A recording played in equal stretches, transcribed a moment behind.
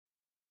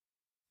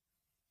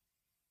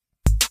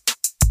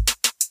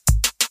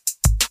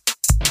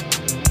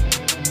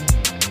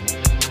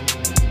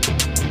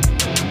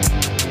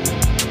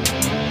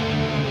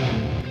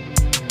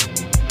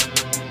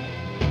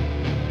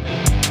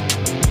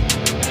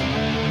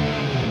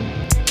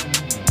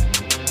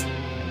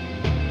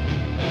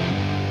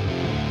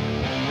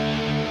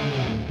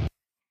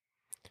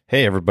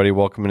Hey everybody,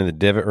 welcome into the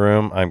Divot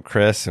Room. I'm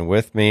Chris, and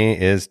with me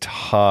is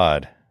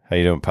Todd. How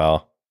you doing,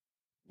 pal?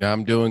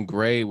 I'm doing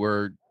great.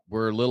 We're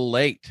a little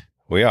late.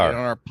 We Late on are.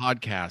 our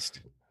podcast.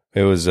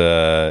 It was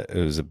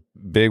a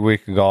big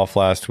week of golf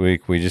last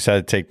week. We just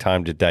had to take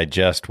time to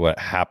digest what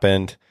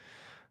happened.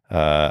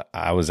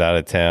 I was out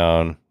of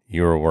town.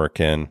 You were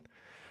working,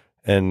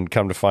 and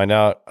come to find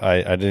out,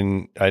 I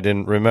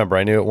didn't remember.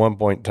 I knew at one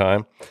point in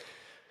time,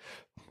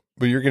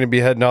 but you're going to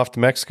be heading off to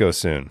Mexico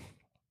soon.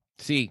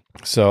 See,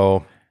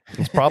 So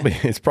it's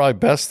probably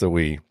best that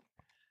we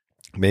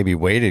maybe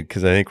waited,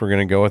 because I think we're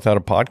going to go without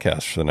a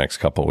podcast for the next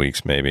couple of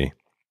weeks, maybe.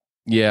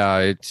 yeah,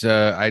 it's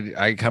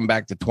I come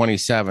back the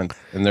 27th,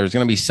 and there's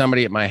gonna be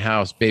somebody at my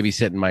house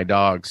babysitting my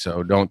dog.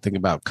 So don't think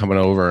about coming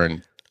over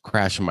and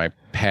crashing my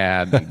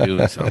pad and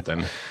doing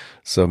something.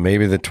 So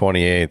maybe the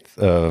 28th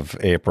of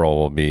April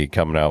will be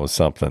coming out with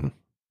something.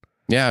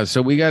 Yeah,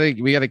 so we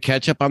gotta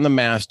catch up on the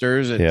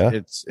Masters. Yeah.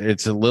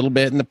 It's a little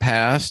bit in the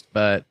past,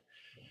 but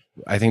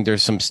I think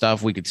there's some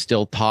stuff we could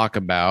still talk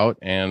about,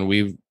 and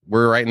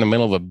we're right in the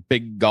middle of a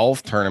big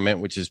golf tournament,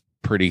 which is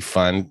pretty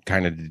fun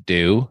kind of to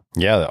do.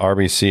 Yeah, the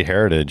RBC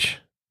Heritage.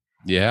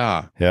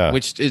 Yeah. Yeah.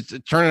 Which is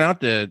turning out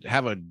to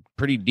have a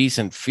pretty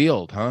decent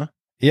field, huh?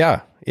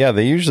 Yeah. Yeah,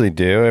 they usually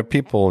do.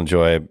 People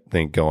enjoy, I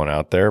think, going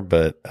out there,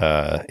 but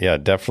yeah,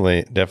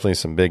 definitely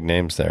some big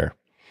names there.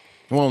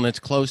 Well, and it's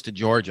close to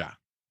Georgia.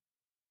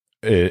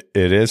 It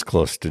is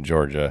close to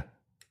Georgia.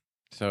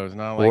 So it's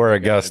not like Where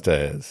Augusta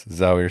is. Is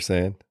that what you're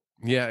saying?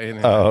 Yeah. In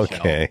a Oh, nutshell.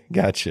 okay.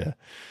 Gotcha.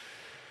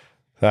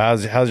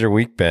 How's your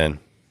week been?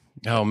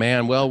 Oh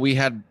man. Well, we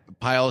had a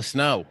pile of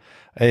snow.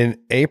 In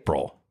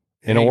April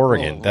in April,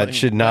 Oregon. That like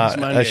should last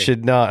not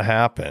Monday.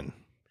 happen.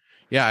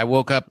 Yeah, I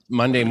woke up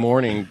Monday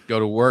morning, go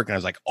to work, and I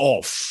was like,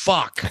 "Oh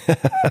fuck!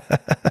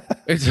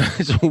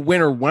 It's a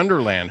winter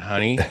wonderland,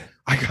 honey.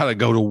 I gotta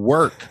go to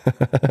work."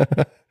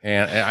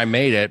 And I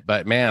made it,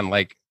 but man,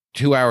 like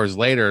 2 hours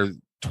later,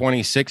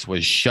 26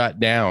 was shut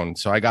down.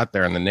 So I got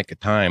there in the nick of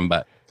time.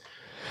 But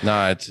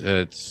no,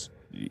 it's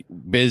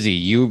busy.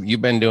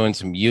 You've been doing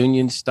some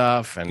union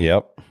stuff, and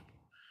Yep.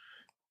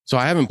 so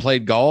I haven't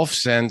played golf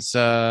since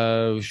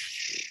I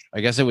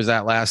guess it was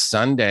that last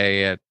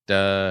Sunday at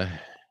God.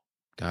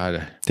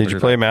 Did you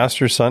play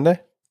Masters Sunday?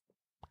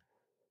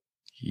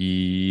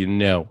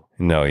 No.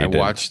 No, you I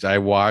didn't. I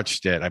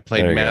watched it. I There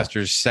played you go.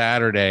 Masters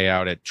Saturday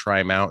out at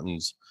Tri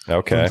Mountains.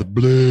 Okay. From the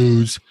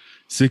Blues,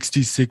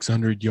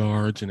 6,600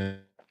 yards, and it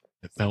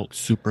felt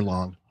super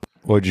long.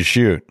 What'd you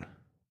shoot?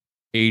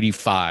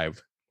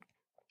 85.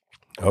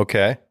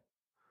 Okay.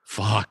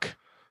 Fuck.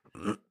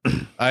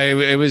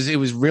 It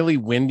was really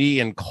windy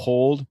and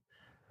cold,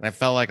 and I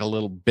felt like a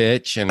little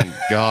bitch. And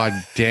God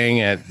dang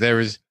it, there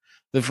was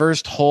the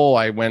first hole.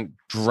 I went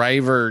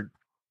driver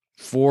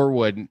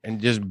forward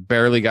and just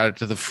barely got it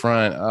to the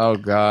front. Oh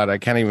God, I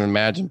can't even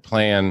imagine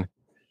playing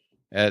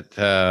at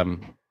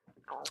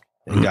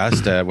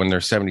Augusta when they're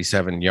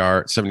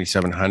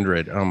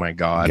 7,700. Oh my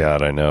God.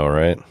 God, I know,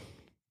 right?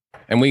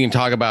 And we can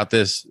talk about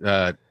this,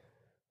 the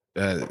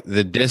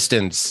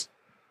distance,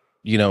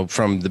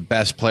 from the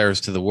best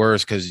players to the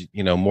worst. Cause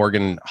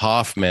Morgan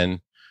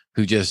Hoffman,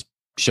 who just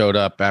showed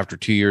up after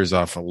 2 years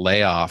off a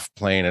layoff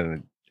playing in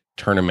a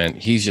tournament,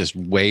 he's just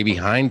way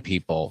behind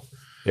people.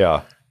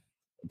 Yeah.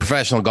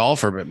 Professional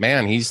golfer, but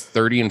man, he's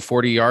 30 and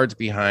 40 yards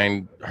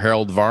behind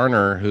Harold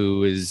Varner,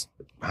 who is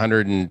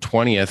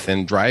 120th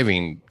in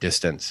driving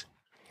distance.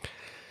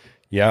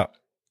 Yeah.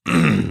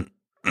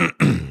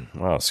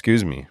 Wow,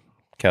 excuse me.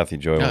 Kathy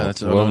Joy Yeah,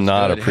 will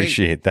not good.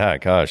 appreciate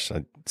that. Gosh,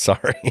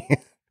 sorry.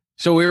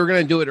 So we were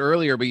going to do it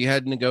earlier, but you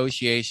had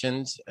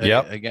negotiations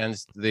Yep.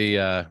 against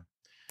the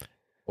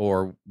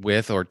or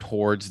with or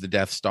towards the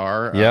Death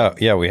Star.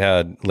 Yeah, we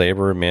had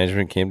labor and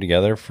management came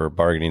together for a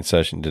bargaining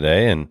session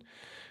today, and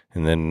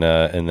then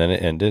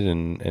it ended,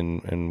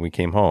 and we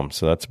came home.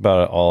 So that's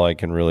about all I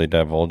can really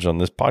divulge on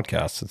this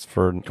podcast. It's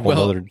for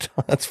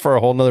that's for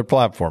a whole nother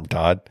platform,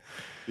 Todd.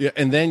 Yeah,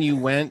 and then you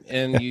went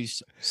and you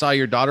saw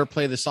your daughter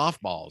play the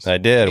softballs. I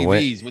did.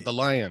 AVs with the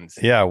Lions.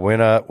 Yeah,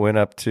 went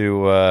up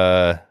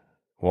to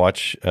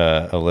watch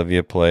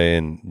Olivia play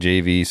in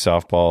JV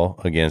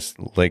softball against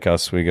Lake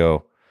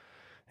Oswego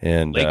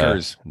and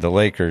Lakers. The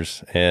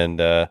Lakers, and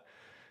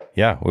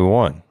yeah, we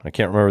won. I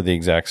can't remember the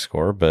exact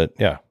score, but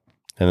yeah.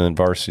 And then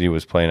varsity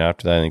was playing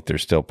after that. I think they're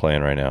still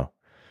playing right now.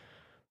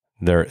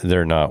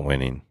 They're not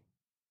winning.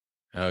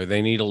 Oh,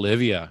 they need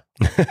Olivia.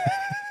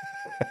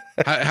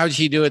 How'd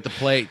she do at the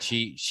plate?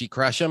 She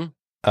crush them?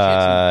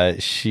 I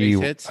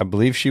hits?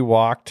 believe she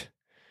walked,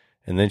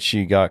 and then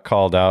she got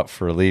called out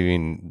for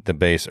leaving the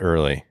base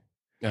early.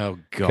 Oh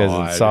Because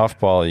in God!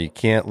 softball, you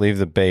can't leave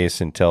the base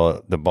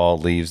until the ball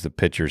leaves the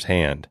pitcher's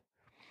hand.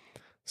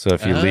 So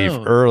if you leave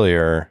Oh.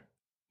 earlier,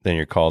 then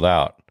you're called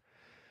out.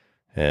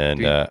 And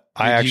Did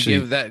I actually you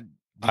give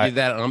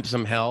that ump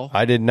some hell.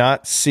 I did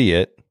not see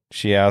it.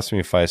 She asked me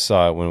if I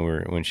saw it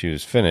when she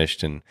was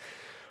finished, and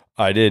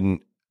I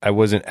didn't. I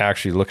wasn't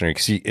actually looking at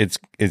her, because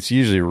it's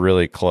usually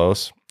really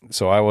close.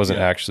 So I wasn't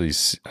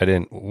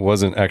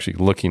wasn't actually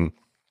looking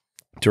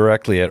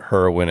directly at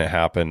her when it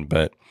happened,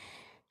 but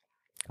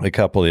a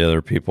couple of the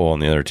other people on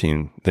the other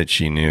team that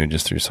she knew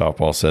just through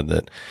softball said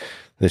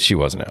that she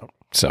wasn't out.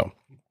 So,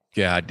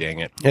 God dang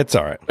it. It's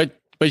all right.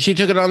 But she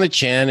took it on the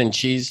chin, and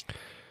she's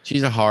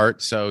a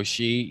heart. So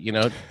she,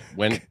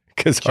 went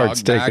because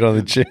hearts take it on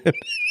the chin.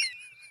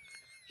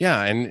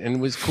 Yeah.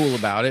 And was cool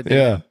about it.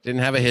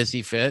 Didn't have a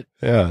hissy fit.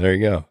 Yeah. There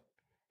you go.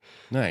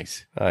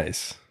 Nice.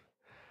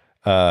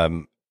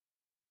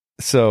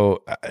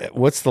 So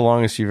what's the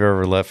longest you've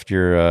ever left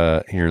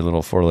your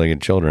little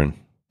 4-legged children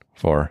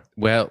for?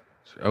 Well,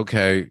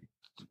 okay.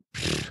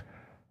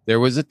 There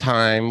was a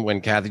time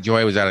when Kathy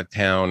Joy was out of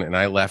town and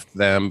I left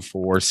them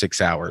for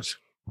 6 hours.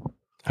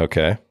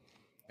 Okay.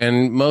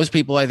 And most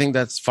people, I think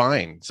that's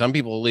fine. Some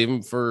people leave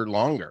them for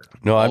longer.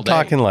 No, I'm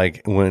talking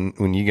like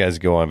when you guys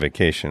go on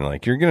vacation,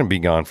 like you're going to be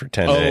gone for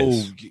 10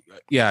 days.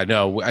 Yeah,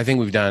 no, I think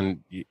we've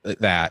done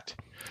that.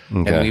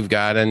 Okay. And we've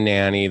got a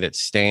nanny that's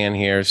staying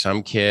here.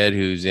 Some kid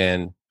who's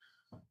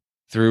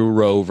through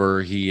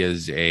Rover. He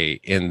is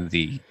in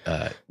the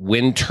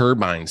wind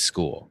turbine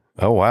school.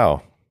 Oh,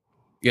 wow.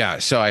 Yeah.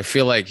 So I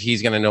feel like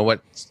he's going to know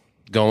what's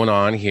going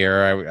on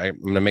here. I'm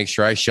going to make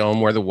sure I show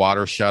him where the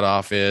water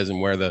shutoff is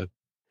and where the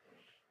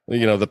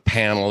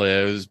panel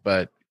is.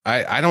 But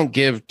I don't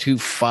give two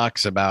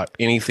fucks about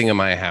anything in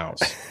my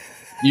house.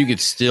 You could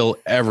steal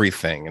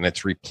everything and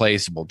it's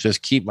replaceable.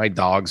 Just keep my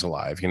dogs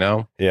alive,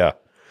 Yeah.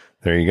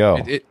 There you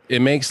go.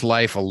 It makes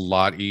life a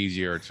lot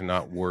easier to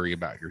not worry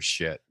about your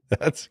shit.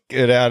 That's a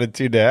good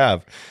attitude to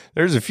have.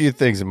 There's a few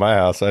things in my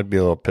house I'd be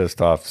a little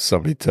pissed off if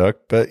somebody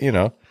took, but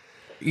Yeah,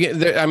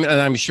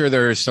 I'm sure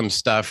there's some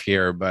stuff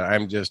here, but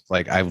I'm just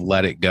like, I've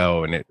let it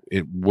go, and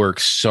it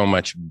works so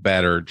much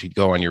better to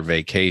go on your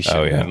vacation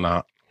and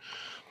not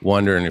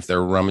wondering if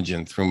they're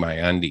rummaging through my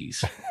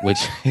undies, which,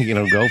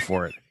 go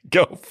for it.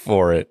 Go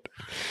for it.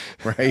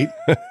 Right?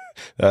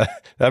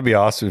 That'd be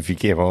awesome if you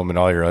came home and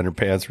all your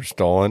underpants were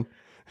stolen.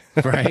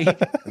 Right?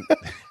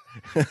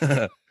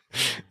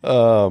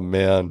 Oh,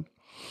 man.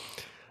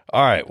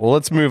 All right. Well,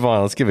 let's move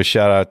on. Let's give a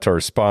shout out to our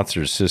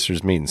sponsors,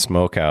 Sisters Meat and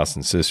Smokehouse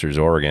in Sisters,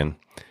 Oregon.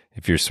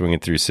 If you're swinging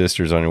through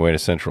Sisters on your way to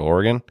Central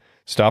Oregon,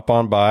 stop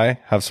on by,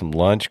 have some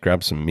lunch,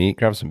 grab some meat,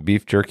 grab some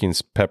beef jerky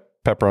and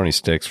pepperoni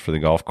sticks for the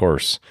golf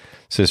course.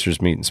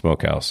 Sisters Meat and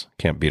Smokehouse.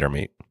 Can't beat our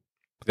meat.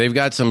 They've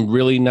got some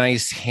really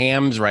nice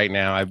hams right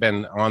now. I've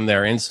been on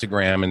their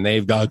Instagram, and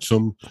they've got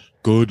some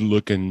good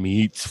looking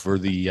meats for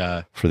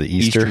the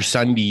Easter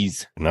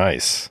Sundays.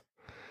 Nice.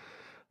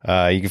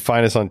 You can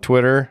find us on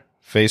Twitter,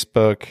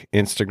 Facebook,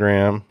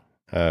 Instagram.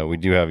 We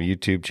do have a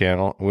YouTube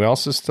channel. We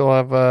also still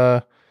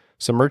have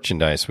some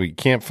merchandise. We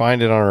can't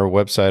find it on our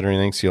website or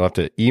anything, so you'll have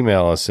to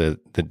email us at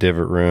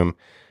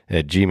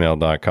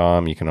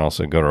thedivotroom@gmail.com. You can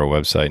also go to our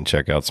website and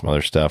check out some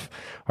other stuff.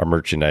 Our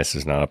merchandise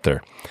is not up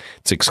there.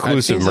 It's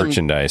exclusive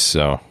merchandise.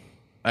 So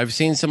I've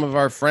seen some of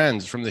our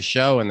friends from the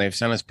show, and they've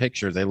sent us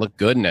pictures. They look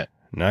good in it.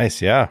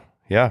 Nice. Yeah.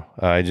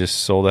 I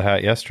just sold a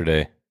hat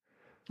yesterday.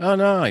 Oh,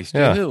 nice.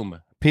 To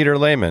whom? Peter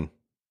Lehman.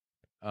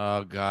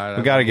 Oh, God.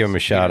 We got to give him a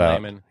shout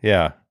out. Lehman.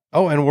 Yeah.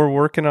 Oh, and we're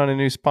working on a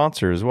new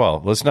sponsor as well.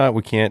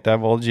 We can't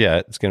divulge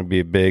yet. It's going to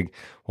be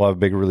we'll have a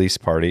big release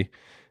party,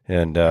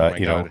 and,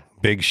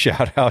 big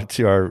shout out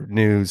to our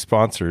new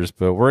sponsors,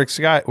 but we're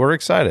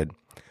excited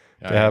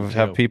to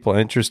have people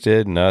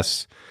interested in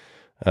us,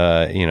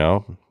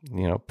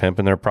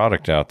 pimping their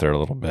product out there a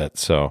little bit.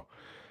 So,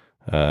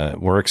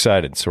 we're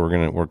excited. So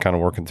we're kind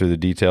of working through the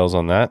details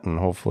on that, and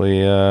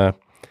hopefully,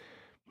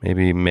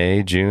 maybe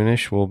May,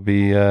 June-ish, we'll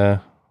be,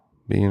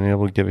 being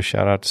able to give a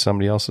shout out to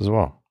somebody else as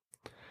well.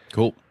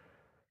 Cool.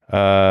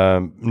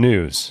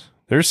 News.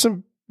 There's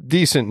some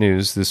decent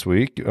news this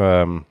week.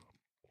 One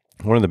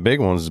of the big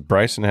ones is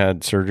Bryson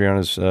had surgery on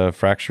his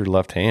fractured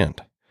left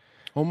hand.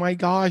 Oh my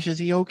gosh, is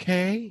he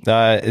okay?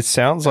 It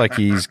sounds like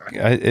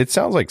it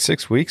sounds like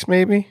 6 weeks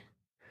maybe.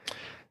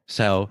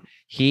 So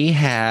he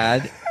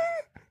had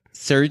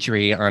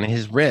surgery on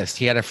his wrist.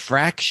 He had a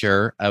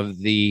fracture of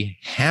the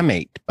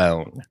hamate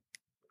bone.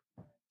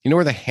 You know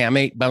where the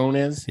hamate bone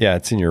is? Yeah,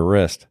 it's in your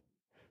wrist.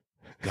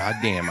 God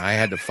damn, I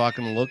had to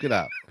fucking look it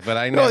up. But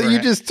I never. No, you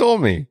just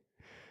told me.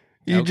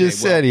 You just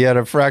said he had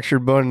a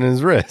fractured bone in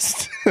his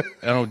wrist.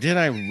 Oh, did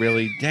I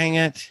really? Dang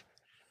it.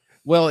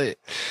 Well, the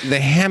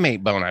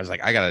hamate bone, I was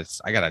like, I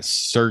gotta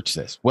search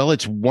this. Well,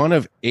 it's one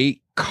of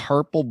 8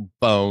 carpal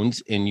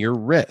bones in your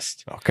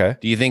wrist. Okay.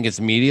 Do you think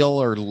it's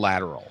medial or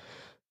lateral?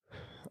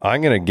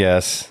 I'm going to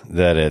guess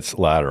that it's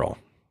lateral.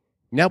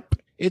 Nope.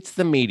 It's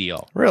the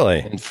medial. Really?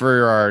 And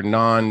for our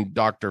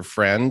non-doctor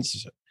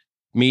friends,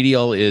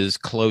 medial is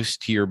close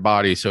to your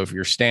body. So if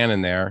you're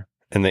standing there,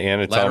 in the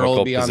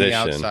anatomical be position,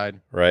 on the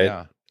outside, right?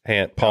 Yeah.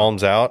 Hand,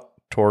 palms out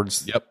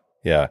towards. Yep.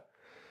 Yeah.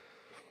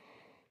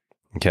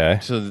 Okay.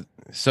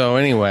 So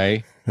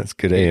anyway, that's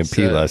good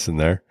A&P lesson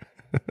there.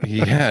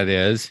 Yeah, it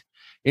is.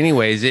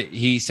 Anyways,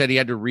 he said he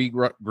had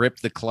to grip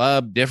the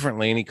club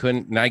differently, and he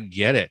couldn't. And I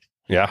get it.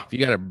 Yeah. If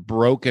you got a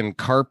broken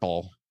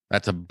carpal,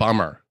 that's a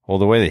bummer. Well,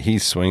 the way that he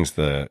swings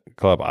the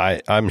club,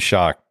 I'm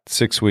shocked.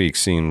 6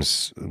 weeks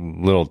seems a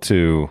little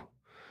too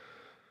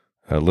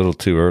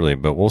early,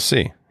 but we'll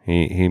see.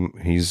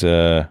 He's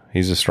a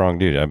strong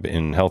dude. I've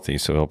been healthy,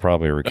 so he'll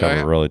probably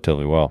recover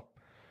relatively well.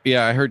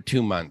 Yeah, I heard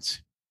 2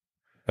 months.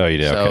 Oh, you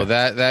did. So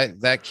okay.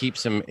 that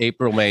keeps him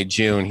April, May,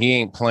 June. He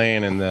ain't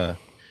playing in the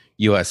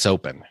U.S.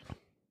 Open.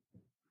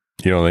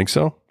 You don't think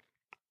so?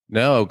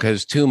 No,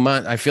 because 2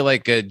 months. I feel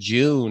like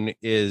June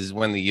is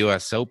when the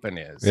U.S. Open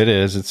is. It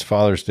is. It's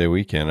Father's Day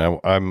weekend.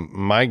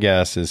 My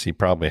guess is he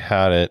probably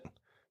had it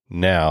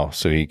now,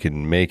 so he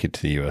can make it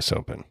to the U.S.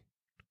 Open.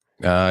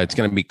 It's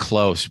going to be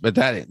close, but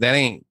that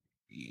ain't.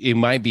 It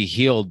might be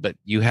healed, but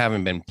you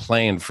haven't been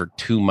playing for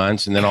 2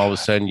 months, and then all of a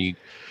sudden you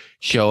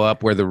show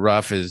up where the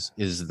rough is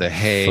the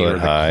hay Foot or the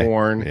high.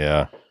 corn.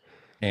 Yeah.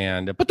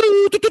 And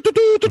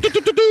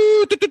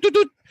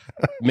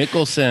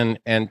Mickelson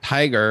and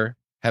Tiger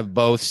have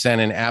both sent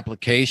in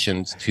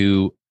applications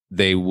to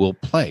they will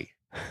play.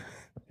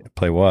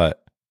 Play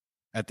what?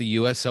 At the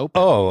U.S.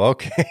 Open. Oh,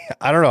 okay.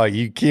 I don't know.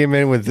 You came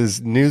in with this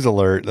news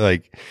alert.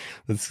 Like,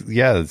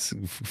 it's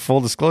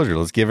full disclosure.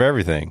 Let's give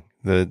everything.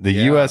 The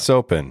U.S.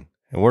 Open.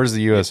 And where's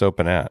the U.S.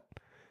 Open at?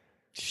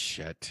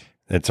 Shit.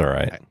 It's all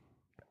right.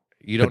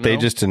 You don't know? They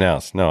just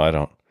announced. No, I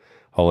don't.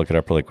 I'll look it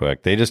up really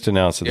quick. They just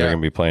announced that they're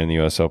going to be playing the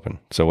U.S. Open.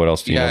 So what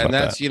else do you know about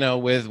that? Yeah,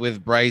 and that's,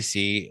 with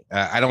Brycey,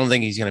 I don't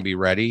think he's going to be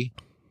ready.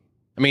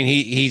 I mean,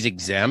 he's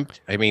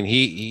exempt. I mean,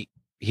 he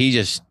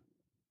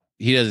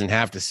doesn't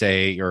have to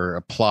say or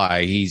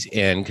apply. He's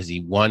in because he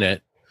won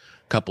it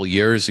a couple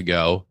years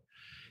ago.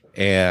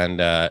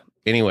 And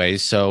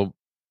anyways, so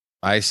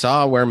I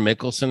saw where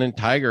Mickelson and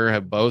Tiger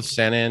have both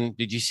sent in.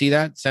 Did you see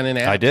that? Sent in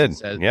apps? I did.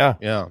 Yeah.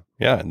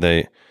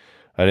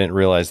 I didn't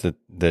realize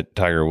that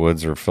Tiger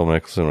Woods or Phil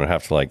Mickelson would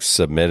have to like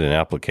submit an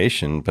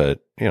application, but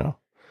I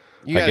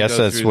guess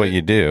that's what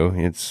you do.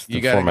 It's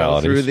the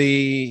formalities. Go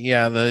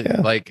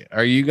through like,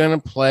 are you going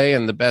to play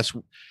in the best?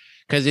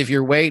 Because if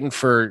you're waiting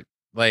for,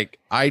 like,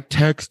 I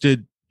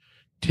texted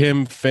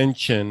Tim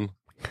Finchin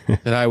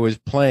that I was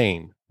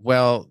playing.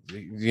 Well,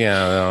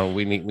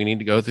 we need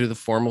to go through the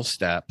formal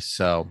steps.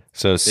 So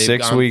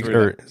 6 weeks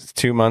or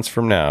 2 months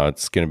from now,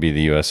 it's going to be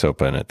the U.S.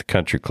 Open at the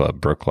Country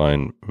Club,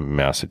 Brookline,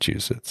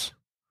 Massachusetts.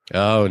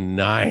 Oh,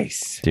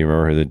 nice. Do you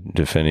remember who the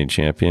defending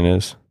champion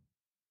is?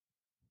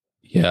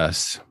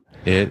 Yes,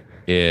 it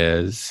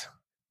is.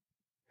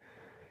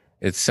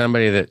 It's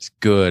somebody that's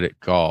good at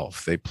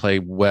golf. They play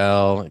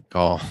well at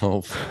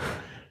golf.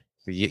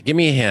 Give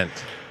me a hint.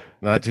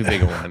 Not too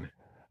big a one.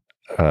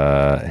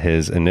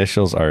 His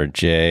initials are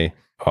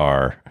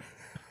JR.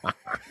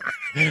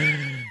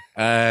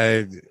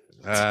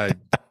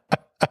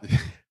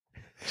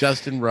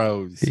 Justin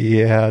Rose. He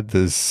had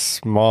the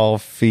small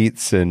feet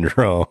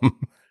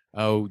syndrome.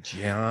 Oh,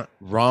 John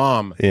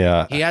Rahm.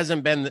 Yeah. He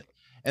hasn't been,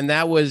 and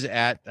that was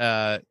at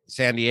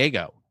San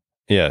Diego.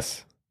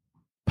 Yes.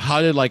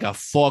 Putted like a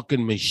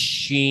fucking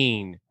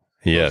machine.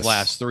 Yes. Those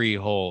last 3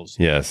 holes.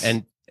 Yes.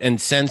 And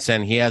since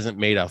then, he hasn't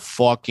made a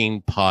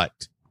fucking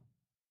putt.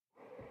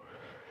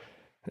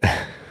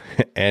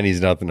 And he's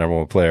not the number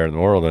 1 player in the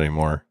world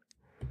anymore.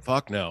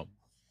 Fuck no.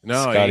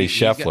 Scottie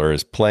Scheffler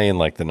is playing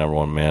like the number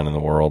 1 man in the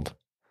world.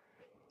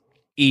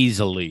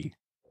 Easily.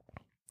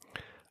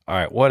 All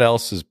right. What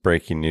else is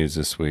breaking news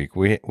this week?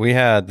 We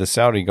had the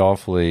Saudi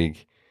Golf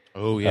League.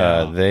 Oh,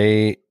 yeah.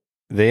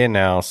 They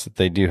announced that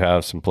they do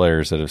have some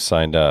players that have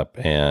signed up,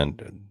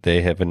 and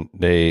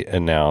they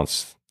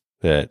announced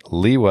that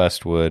Lee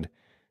Westwood,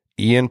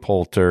 Ian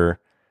Poulter,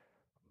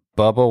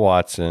 Bubba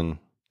Watson,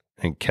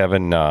 and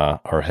Kevin Na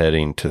are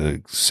heading to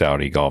the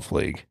Saudi Golf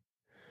League.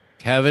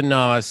 Kevin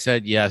Na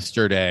said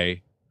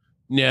yesterday,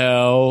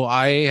 no,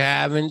 I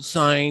haven't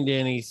signed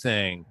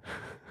anything.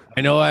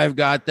 I know I've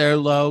got their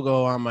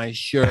logo on my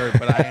shirt,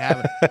 but I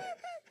haven't.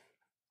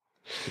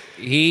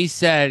 He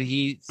said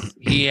he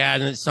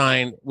hasn't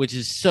signed, which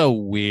is so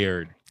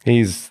weird.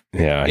 He's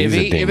if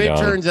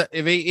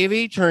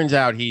he turns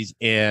out he's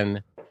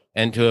in,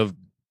 and to have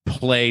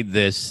played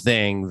this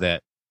thing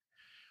that,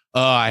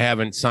 I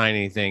haven't signed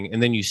anything,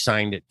 and then you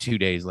signed it 2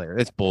 days later.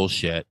 That's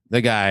bullshit. The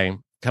guy,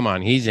 come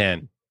on, he's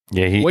in.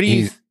 Yeah,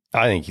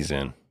 I think he's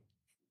in.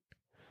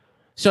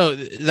 So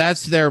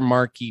that's their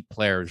marquee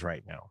players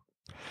right now.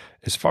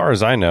 As far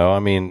as I know, I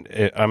mean,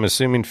 I'm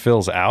assuming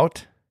Phil's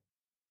out.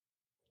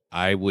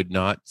 I would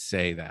not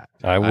say that.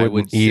 I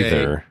wouldn't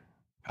either.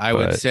 I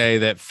would say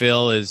that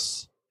Phil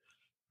is.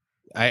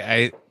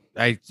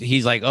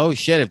 He's like, oh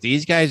shit! If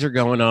these guys are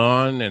going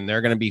on and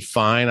they're going to be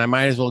fine, I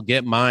might as well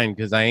get mine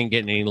because I ain't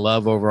getting any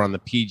love over on the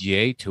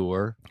PGA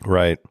Tour.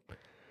 Right.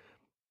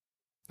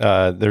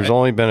 There's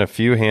only been a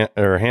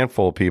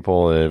handful of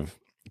people that have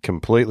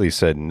completely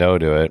said no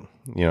to it.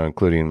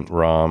 Including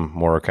Rahm,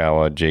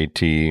 Morikawa,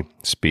 JT,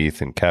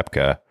 Spieth, and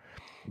Koepka.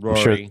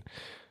 Rory.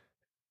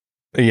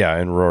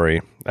 And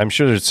Rory. I'm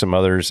sure there's some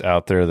others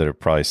out there that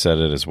have probably said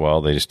it as well.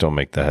 They just don't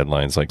make the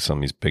headlines like some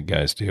of these big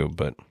guys do.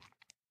 But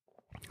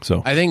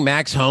so I think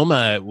Max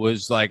Homa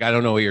was like, I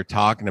don't know what you're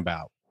talking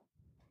about.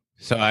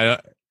 So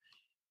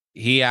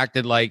he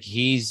acted like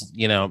he's,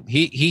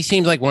 he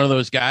seems like one of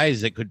those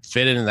guys that could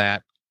fit into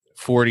that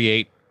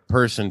 48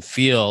 person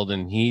field,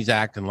 and he's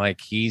acting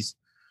like he's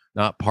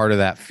not part of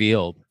that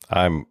field.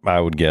 I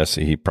would guess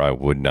that he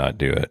probably would not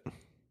do it.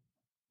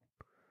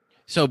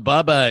 So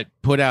Bubba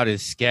put out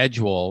his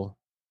schedule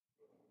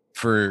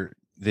for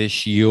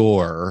this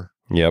year.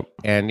 Yep.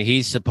 And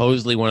he's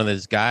supposedly one of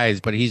those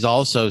guys, but he's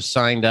also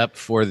signed up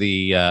for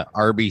the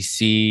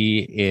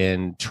RBC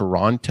in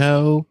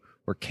Toronto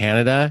or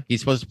Canada. He's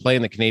supposed to play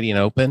in the Canadian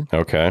Open.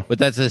 Okay. But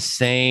that's the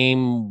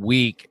same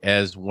week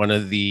as one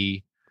of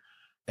the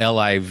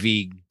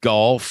LIV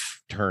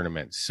golf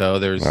tournaments. So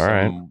there's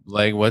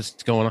like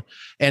what's going on.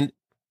 And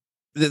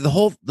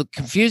the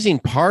confusing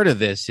part of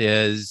this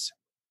is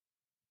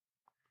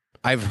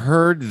I've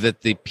heard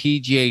that the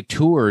PGA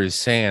Tour is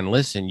saying,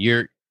 listen,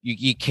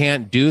 you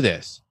can't do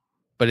this,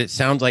 but it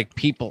sounds like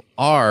people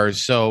are.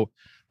 So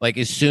like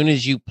as soon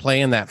as you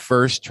play in that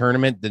first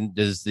tournament, then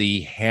does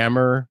the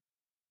hammer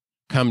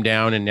come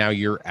down and now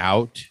you're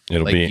out?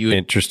 It'll like be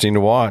interesting to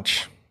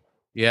watch.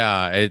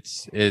 Yeah,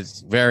 it's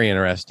very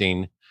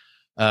interesting.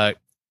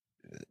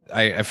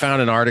 I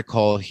found an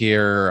article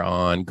here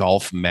on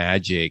Golf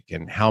Magic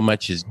and how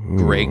much is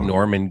Greg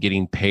Norman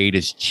getting paid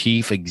as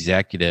chief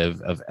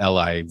executive of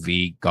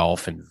LIV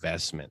Golf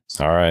Investments.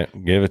 All right,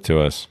 give it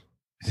to us.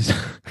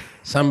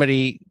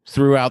 Somebody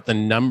threw out the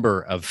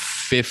number of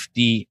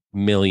 $50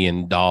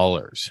 million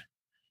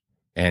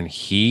and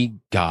he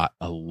got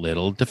a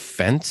little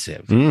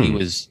defensive.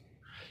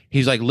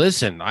 He's like,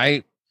 listen,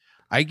 I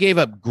gave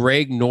up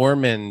Greg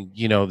Norman,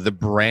 the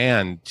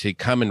brand to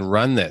come and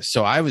run this.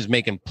 So I was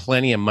making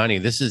plenty of money.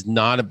 This is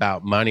not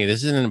about money.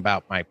 This isn't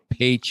about my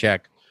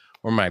paycheck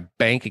or my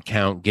bank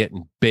account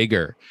getting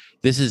bigger.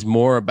 This is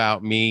more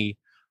about me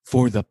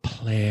for the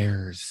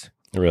players.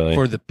 Really?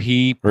 For the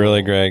people.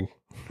 Really, Greg?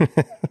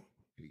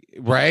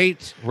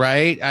 Right.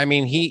 I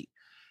mean,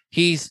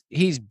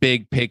 he's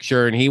big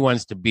picture and he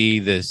wants to be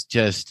this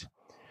just,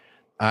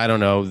 I don't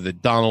know, the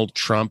Donald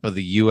Trump of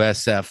the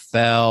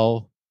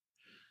USFL.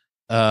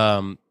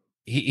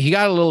 He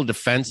got a little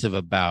defensive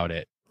about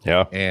it.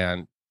 Yeah.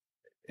 And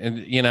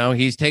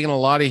he's taking a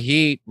lot of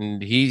heat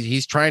and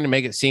he's trying to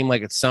make it seem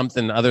like it's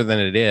something other than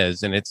it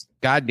is. And it's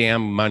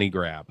goddamn money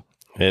grab.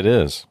 It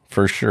is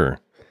for sure.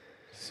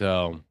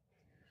 So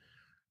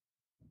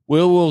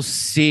we'll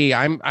see.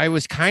 I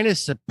was kind of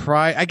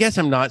surprised. I guess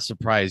I'm not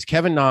surprised.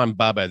 Kevin Na and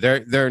Bubba,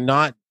 they're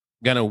not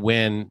going to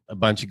win a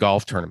bunch of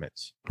golf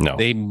tournaments. No.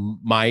 They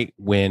might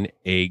win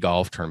a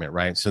golf tournament,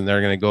 right? So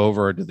they're going to go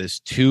over to this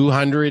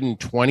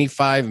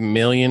 $225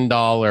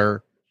 million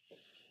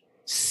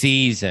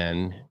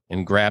season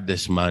and grab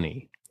this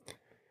money.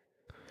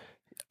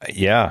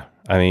 Yeah.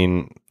 I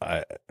mean,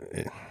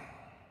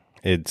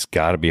 it's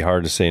got to be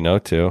hard to say no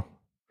to.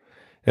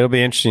 It'll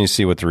be interesting to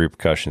see what the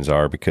repercussions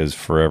are because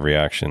for every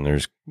action,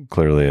 there's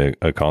clearly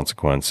a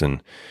consequence.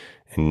 And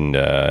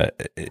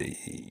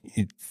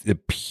it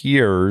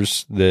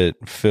appears that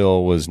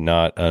Phil was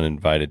not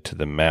uninvited to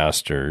the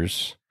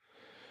Masters.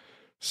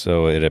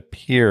 So it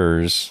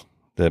appears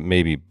that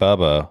maybe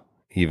Bubba,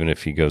 even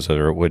if he goes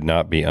over, would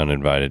not be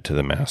uninvited to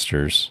the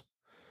Masters.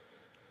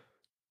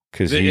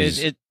 Because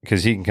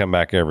he can come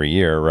back every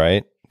year,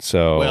 right?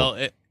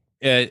 So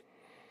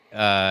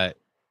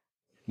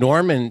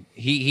Norman,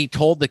 he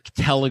told the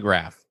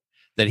Telegraph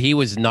that he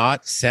was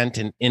not sent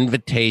an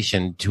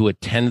invitation to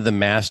attend the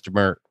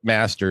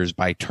Masters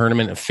by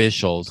tournament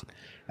officials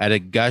at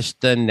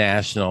Augusta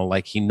National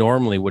like he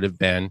normally would have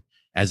been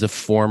as a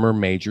former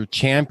major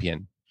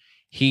champion.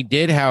 He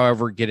did,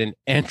 however, get an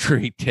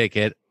entry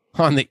ticket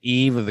on the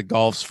eve of the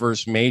golf's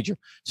first major.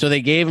 So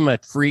they gave him a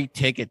free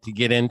ticket to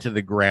get into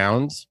the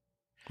grounds.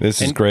 This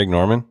is Greg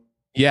Norman?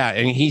 Yeah,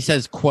 and he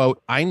says,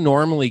 quote, I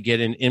normally get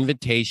an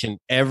invitation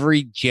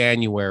every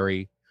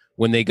January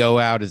when they go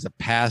out as a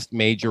past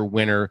major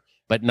winner,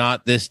 but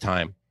not this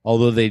time.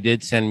 Although they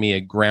did send me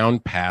a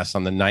ground pass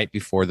on the night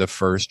before the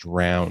first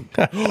round.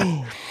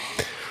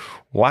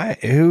 Why?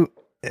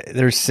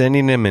 They're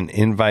sending him an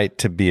invite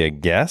to be a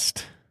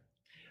guest?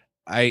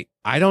 I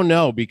don't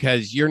know,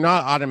 because you're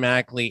not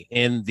automatically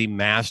in the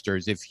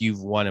Masters if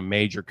you've won a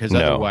major, because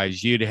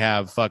otherwise you'd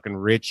have fucking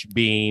Rich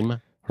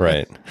Beam.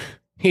 Right.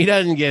 He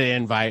doesn't get an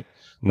invite.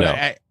 No.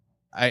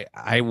 But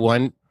I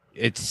won.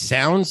 It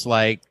sounds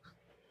like,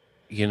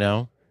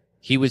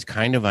 he was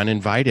kind of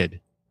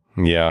uninvited.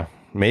 Yeah.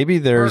 Maybe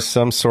there's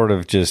some sort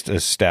of just a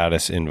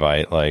status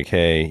invite, like,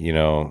 hey,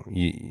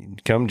 you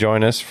come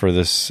join us for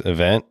this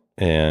event.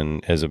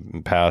 And as a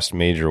past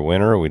major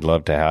winner, we'd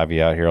love to have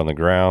you out here on the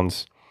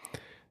grounds,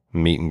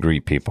 meet and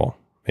greet people.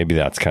 Maybe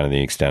that's kind of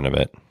the extent of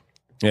it.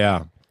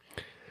 Yeah.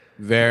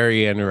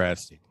 Very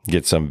interesting.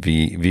 Get some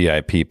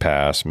VIP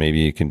pass.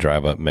 Maybe you can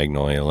drive up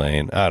Magnolia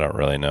Lane. I don't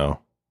really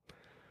know.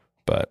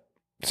 But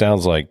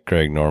sounds like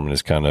Greg Norman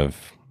is kind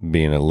of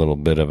being a little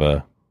bit of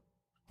a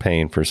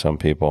pain for some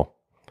people.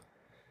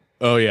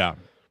 Oh, yeah.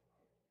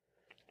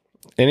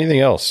 Anything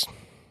else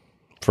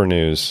for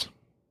news?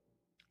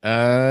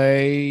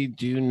 I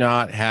do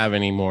not have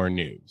any more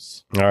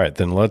news. All right,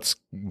 then let's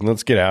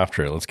get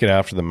after it. Let's get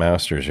after the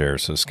Masters here.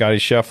 So Scottie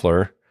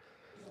Scheffler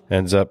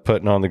ends up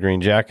putting on the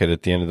green jacket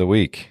at the end of the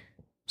week.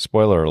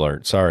 Spoiler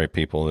alert. Sorry,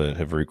 people that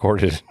have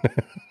recorded.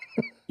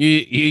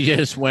 You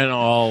just went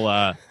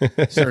all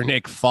Sir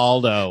Nick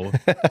Faldo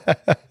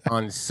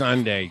on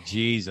Sunday.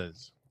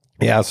 Jesus.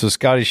 Yeah, so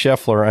Scottie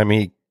Scheffler, I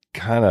mean, he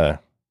kind of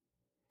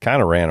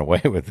ran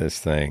away with this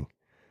thing.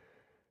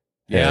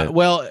 Yeah,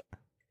 well,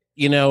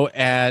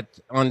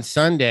 on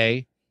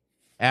Sunday,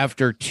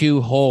 after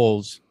 2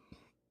 holes,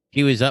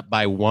 he was up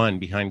by 1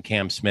 behind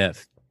Cam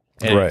Smith,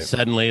 and Right. it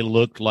suddenly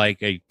looked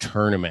like a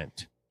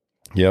tournament.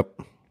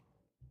 Yep.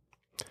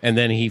 And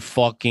then he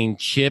fucking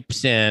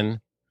chips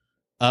in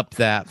up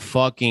that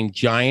fucking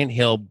giant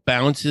hill,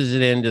 bounces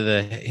it into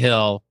the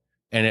hill,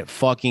 and it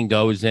fucking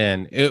goes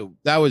in.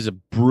 That was a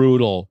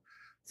brutal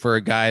for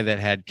a guy that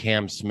had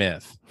Cam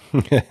Smith.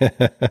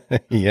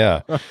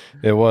 Yeah,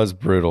 it was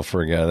brutal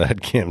for a guy that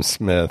had Cam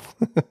Smith.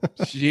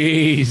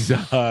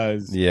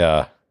 Jesus.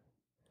 Yeah.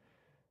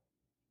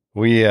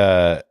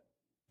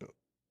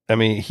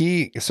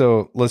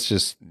 So let's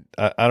just,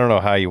 I don't know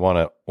how you want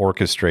to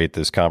orchestrate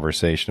this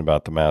conversation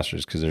about the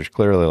Masters, because there's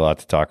clearly a lot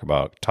to talk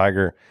about.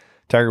 Tiger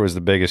was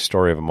the biggest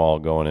story of them all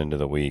going into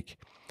the week.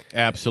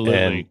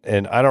 Absolutely.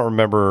 And I don't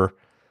remember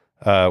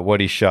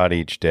what he shot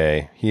each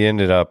day. He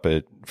ended up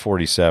at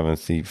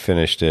 47th. He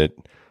finished at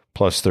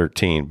plus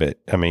 13. But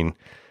I mean,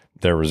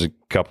 there was a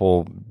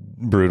couple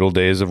brutal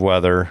days of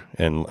weather,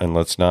 and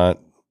let's not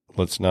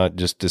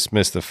just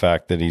dismiss the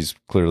fact that he's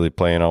clearly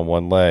playing on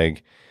one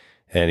leg,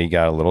 and he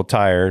got a little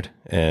tired,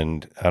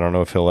 and I don't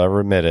know if he'll ever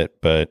admit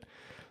it, but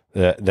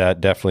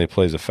that definitely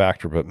plays a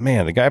factor. But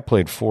man, the guy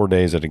played 4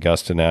 days at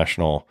Augusta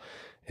National,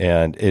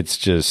 and it's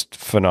just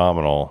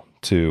phenomenal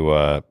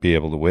to be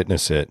able to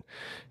witness it.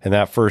 And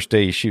that first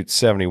day he shoots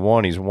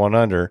 71, he's 1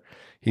 under.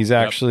 He's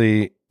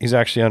actually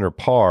under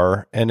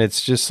par, and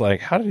it's just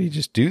like, how did he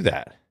just do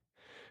that?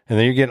 And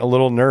then you're getting a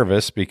little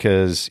nervous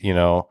because,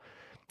 the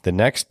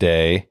next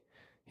day,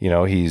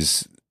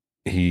 he's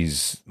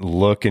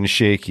looking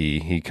shaky.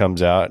 He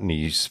comes out and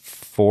he's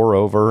 4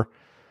 over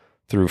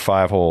through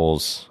 5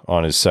 holes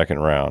on his second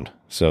round.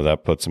 So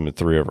that puts him at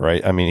 3 over,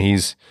 right? I mean,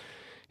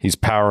 he's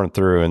powering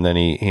through, and then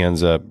he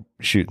ends up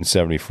shooting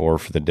 74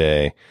 for the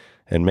day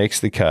and makes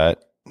the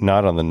cut,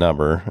 not on the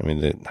number. I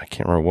mean, I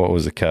can't remember what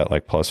was the cut,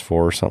 like +4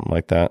 or something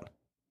like that.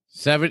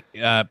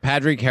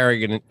 Patrick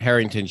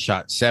Harrington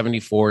shot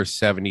 74,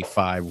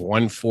 75,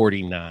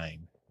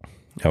 149.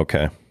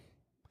 Okay.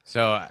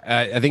 So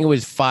I think it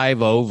was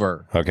 5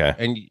 over. Okay.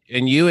 And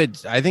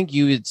I think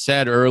you had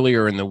said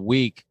earlier in the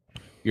week,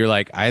 you're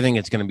like, I think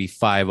it's going to be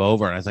 5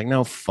 over. And I was like,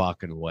 no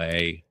fucking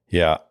way.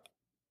 Yeah.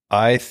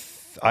 I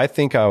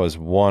think I was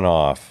 1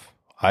 off.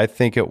 I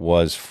think it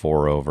was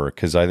 4 over,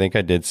 because I think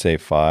I did say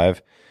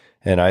 5,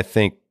 and I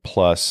think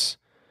plus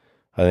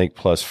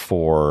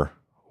 4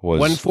 was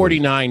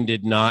 149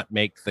 did not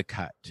make the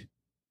cut.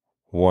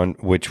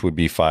 Which would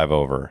be 5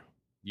 over.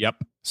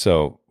 Yep.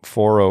 So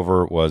 4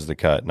 over was the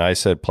cut, and I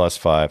said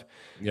 +5.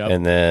 Yep.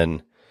 And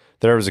then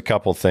there was a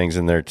couple things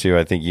in there too.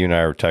 I think you and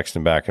I were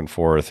texting back and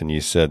forth, and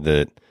you said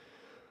that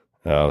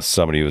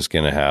somebody was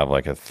going to have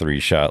like a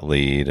 3-shot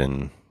lead.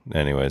 And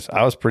anyways,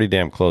 I was pretty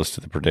damn close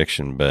to the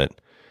prediction, but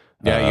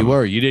yeah, you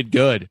were. You did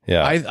good.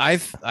 Yeah. I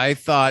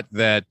thought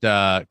that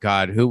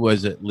God, who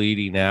was it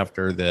leading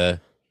after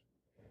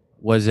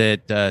was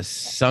it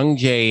Sung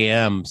J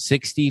M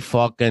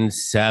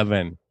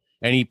 60-7,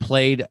 and he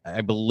played,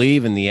 I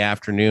believe, in the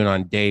afternoon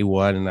on day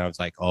 1, and I was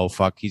like, oh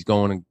fuck, he's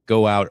going to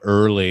go out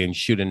early and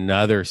shoot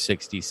another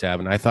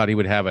 67. I thought he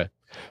would have a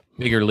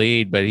bigger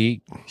lead, but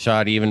he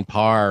shot even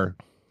par.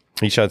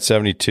 He shot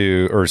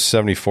 72 or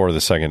 74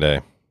 the second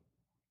day.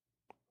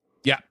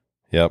 Yeah.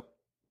 Yep.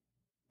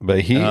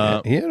 But he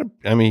had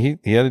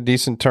a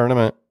decent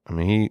tournament. I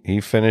mean,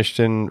 he finished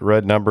in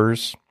red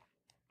numbers.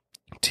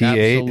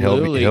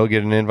 T8, he'll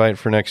get an invite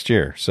for next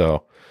year.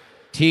 So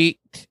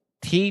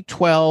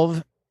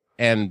T12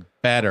 and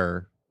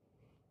better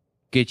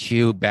get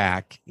you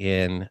back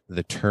in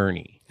the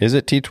tourney. Is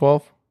it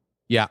T12?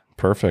 Yeah.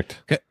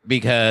 Perfect.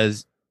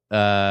 Because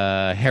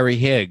Harry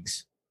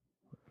Higgs,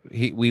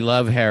 we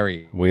love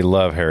Harry. We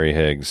love Harry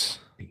Higgs.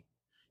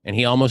 And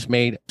he almost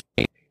made,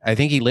 I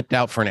think he lipped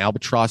out for an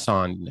albatross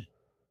on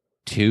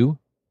 2.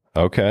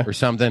 Okay. Or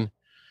something.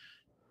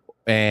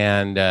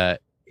 And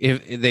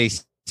if they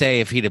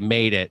say if he'd have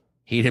made it,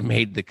 he'd have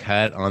made the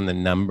cut on the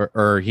number,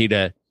 or he'd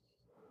have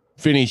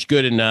finished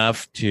good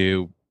enough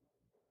to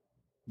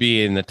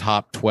be in the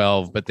top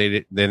 12. But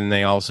then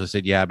they also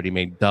said, yeah, but he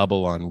made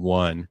double on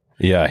 1.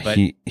 Yeah, but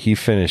he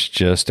finished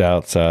just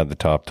outside the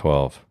top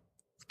 12.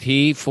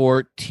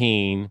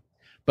 T14,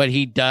 but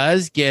he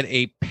does get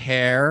a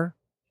pair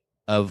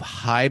of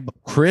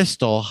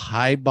crystal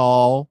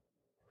highball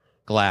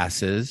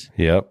glasses.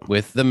 Yep.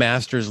 With the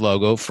Masters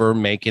logo for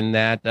making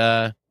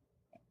that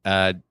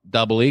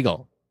double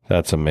eagle.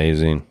 That's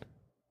amazing.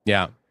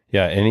 Yeah.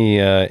 Yeah.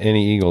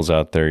 Any eagles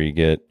out there, you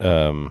get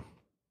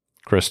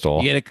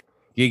crystal.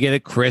 You get a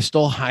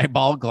crystal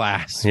highball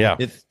glass. Yeah.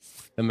 With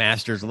the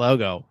Masters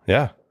logo.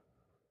 Yeah.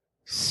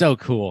 So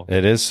cool.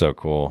 It is so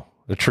cool.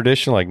 The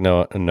tradition like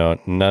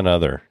none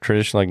other.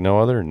 Tradition like no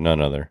other,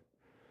 none other.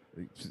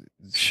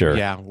 Sure.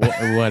 Yeah.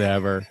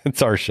 Whatever.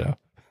 It's our show.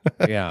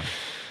 Yeah.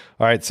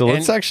 All right, so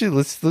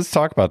let's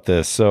talk about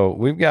this. So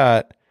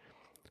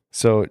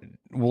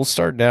we'll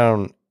start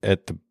down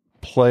at the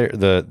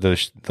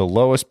the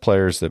lowest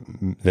players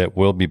that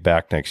will be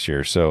back next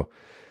year. So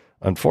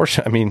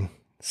unfortunately, I mean,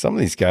 some of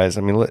these guys,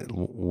 I mean,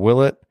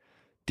 Willett,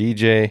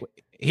 DJ,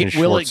 and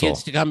Willett Schwartzel.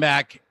 gets to come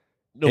back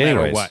no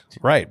matter what.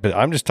 Right, but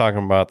I'm just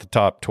talking about the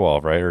top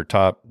 12, right? Or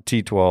top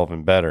T12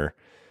 and better.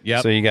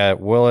 Yeah. So you got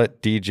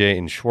Willett, DJ,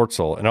 and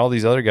Schwartzel, and all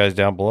these other guys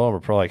down below them are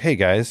probably like, hey,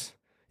 guys,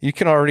 you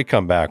can already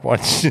come back. Why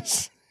don't you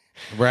just...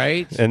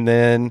 Right. And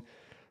then,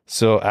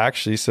 so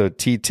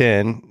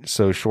T10,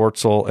 so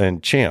Schwartzel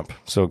and Champ.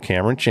 So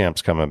Cameron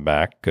Champ's coming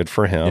back. Good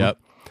for him. Yep.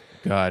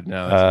 God,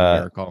 no, that's a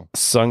miracle.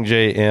 Sung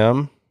J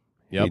M,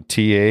 Yep.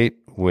 T8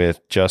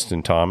 with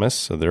Justin Thomas.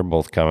 So they're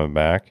both coming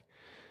back.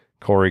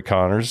 Corey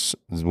Connors,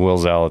 Will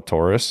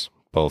Zalatoris,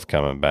 both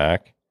coming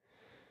back.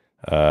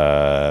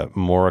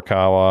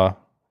 Morikawa,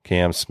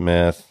 Cam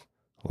Smith,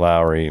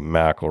 Lowry,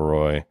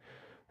 McIlroy,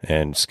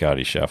 and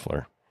Scottie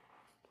Scheffler.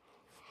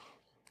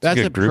 That's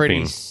a grouping.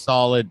 pretty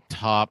solid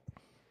top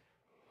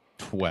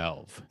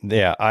 12.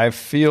 Yeah, I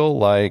feel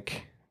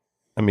like,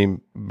 I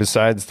mean,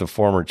 besides the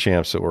former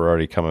champs that were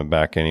already coming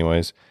back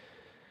anyways,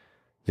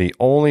 the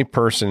only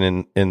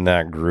person in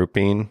that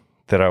grouping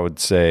that I would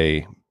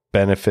say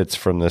benefits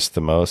from this the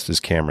most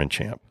is Cameron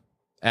Champ.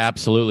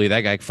 Absolutely.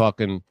 That guy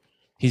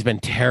he's been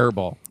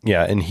terrible.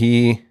 Yeah, and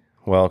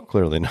well,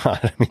 clearly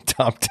not. I mean,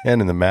 top 10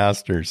 in the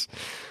Masters.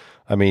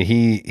 I mean,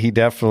 he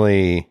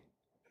definitely,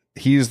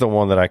 he's the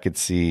one that I could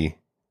see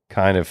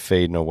kind of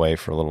fading away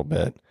for a little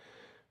bit.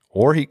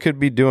 Or he could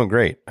be doing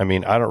great. I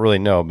mean, I don't really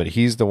know, but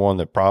he's the one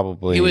that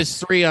probably... He was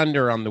 3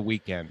 under on the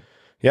weekend.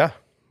 Yeah,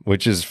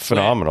 which is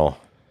phenomenal.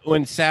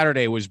 When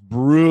Saturday was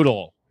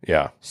brutal.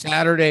 Yeah.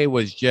 Saturday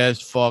was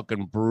just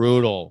fucking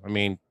brutal. I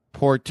mean,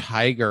 poor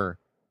Tiger.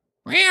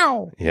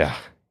 Meow. Yeah.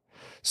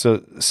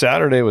 So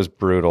Saturday was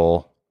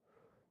brutal.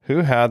 Who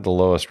had the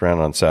lowest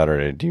round on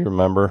Saturday? Do you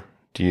remember?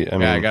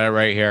 I got it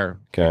right here.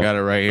 Okay. I got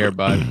it right here,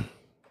 bud.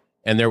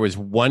 And there was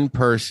one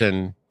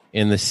person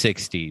in the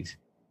 60s,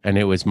 and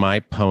it was my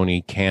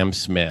pony, Cam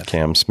Smith.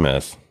 Cam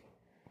Smith.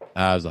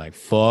 I was like,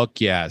 fuck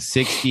yeah,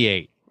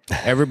 68.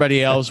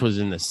 Everybody else was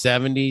in the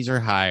 70s or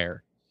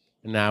higher.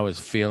 And I was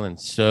feeling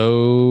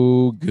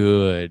so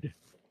good.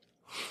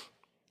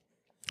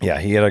 Yeah,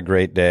 he had a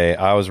great day.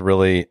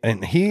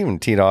 And he even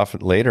teed off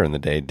later in the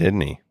day,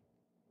 didn't he?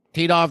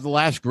 Teed off the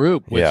last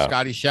group with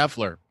Scottie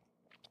Scheffler.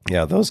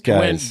 Yeah, those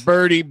guys.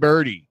 Went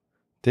birdie.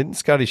 Didn't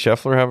Scottie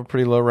Scheffler have a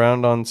pretty low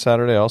round on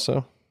Saturday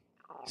also?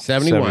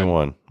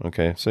 71.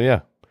 Okay, so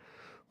yeah,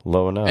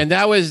 low enough. And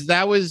that was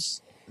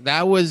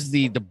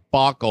the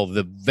debacle,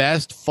 the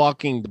best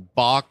fucking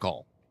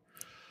debacle.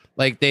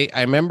 Like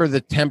I remember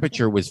the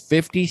temperature was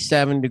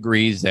 57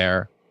 degrees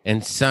there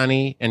and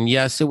sunny, and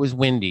yes, it was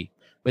windy,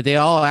 but they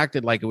all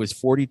acted like it was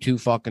 42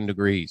 fucking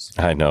degrees.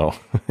 I know.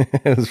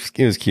 it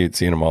was cute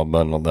seeing them all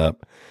bundled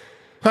up.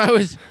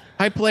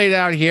 I played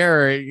out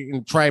here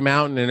in Tri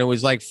Mountain, and it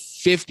was like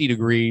 50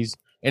 degrees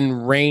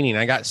and raining.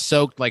 I got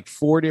soaked like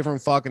 4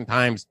 different fucking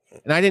times,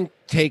 and I didn't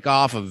take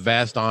off a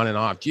vest on and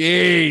off.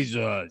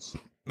 Jesus.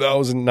 That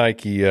was a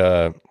Nike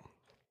ad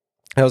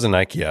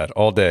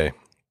all day.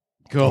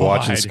 God.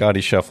 Watching Scottie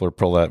Scheffler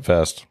pull that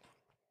vest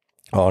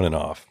on and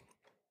off.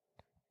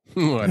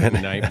 What a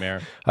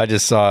nightmare. I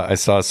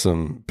saw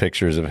some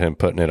pictures of him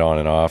putting it on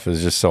and off. It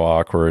was just so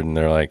awkward. And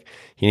they're like,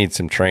 he needs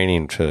some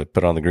training to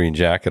put on the green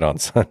jacket on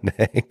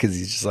Sunday because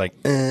he's just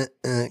like,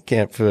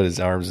 can't put his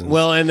arms in.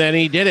 Well, and then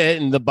he did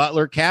it in the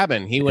Butler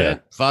cabin. He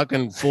went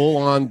fucking full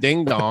on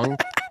ding dong.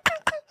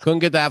 Couldn't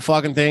get that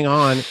fucking thing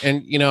on.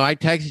 And, I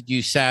texted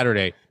you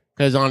Saturday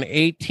because on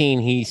 18,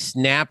 he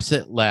snaps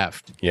it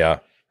left. Yeah.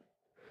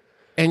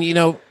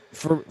 And,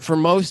 for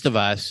most of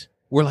us,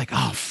 we're like,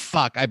 oh,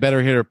 fuck, I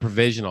better hit a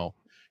provisional.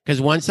 Because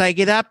once I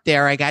get up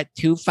there, I got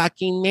 2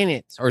 fucking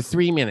minutes or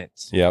 3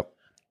 minutes. Yep.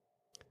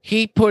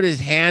 He put his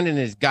hand in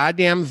his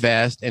goddamn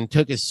vest and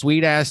took his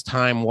sweet ass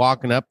time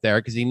walking up there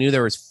because he knew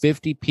there was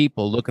 50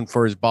 people looking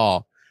for his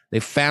ball. They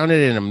found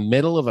it in the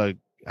middle of a,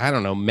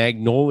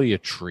 magnolia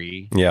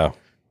tree. Yeah.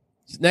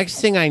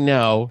 Next thing I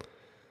know,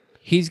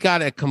 he's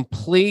got a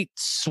complete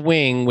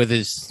swing with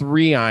his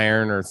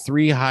 3-iron or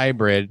 3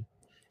 hybrid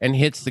and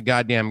hits the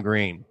goddamn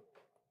green.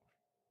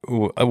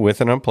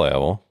 With an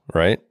unplayable,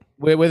 right?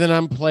 With an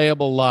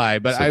unplayable lie.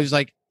 But I was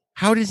like,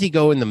 how does he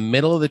go in the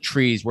middle of the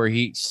trees where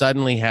he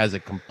suddenly has a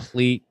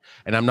complete,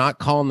 and I'm not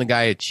calling the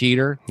guy a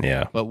cheater.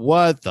 Yeah. But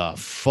what the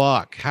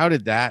fuck? How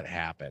did that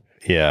happen?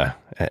 Yeah.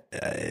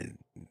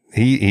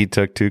 He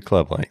took 2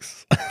 club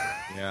lengths.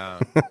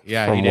 Yeah.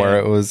 Yeah. From where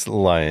it was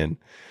lying.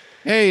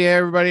 Hey,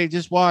 everybody,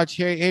 just watch.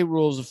 Hey,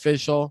 rules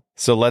official.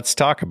 So let's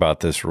talk about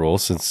this rule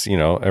since,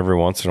 every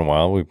once in a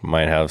while we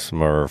might have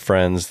some of our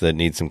friends that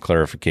need some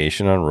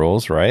clarification on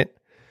rules, right?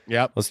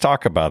 Yep. Let's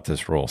talk about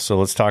this rule. So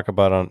let's talk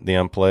about the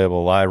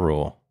unplayable lie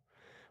rule.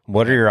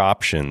 What are your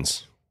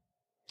options?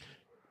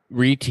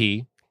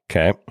 Re-tee.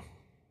 Okay.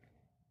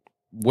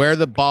 Where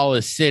the ball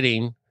is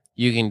sitting,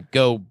 you can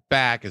go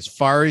back as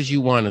far as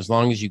you want as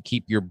long as you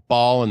keep your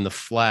ball in the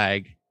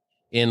flag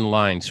in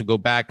line. So go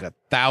back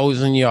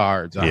 1,000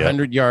 yards,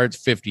 100 yards,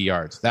 50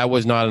 yards. That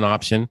was not an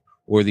option.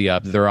 Or the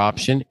other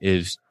option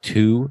is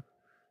two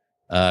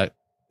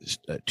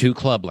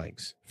club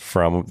lengths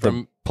from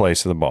the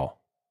place of the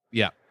ball.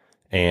 Yeah.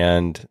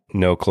 And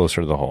no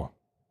closer to the hole.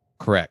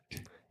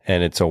 Correct.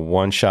 And it's a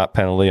 1-shot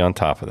penalty on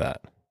top of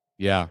that.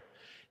 Yeah.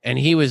 And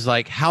he was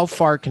like, how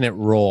far can it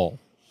roll?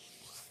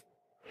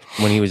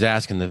 When he was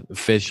asking the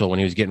official, when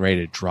he was getting ready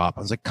to drop,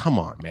 I was like, come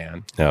on,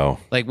 man. No.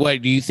 Like,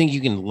 what, do you think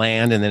you can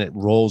land and then it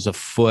rolls a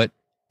foot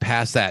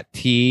past that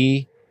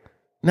tee?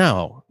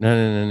 No.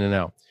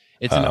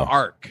 It's an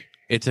arc.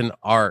 It's an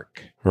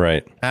arc.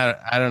 Right.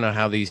 I don't know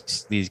how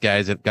these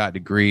guys that got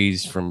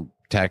degrees from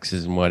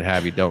Texas and what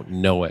have you don't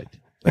know it.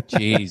 But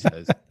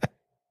Jesus.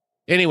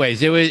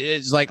 Anyways,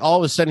 it's like all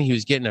of a sudden he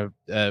was getting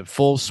a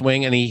full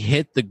swing and he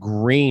hit the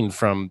green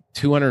from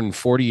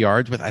 240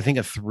 yards with, I think,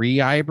 a 3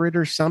 hybrid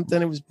or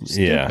something. It was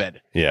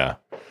stupid. Yeah.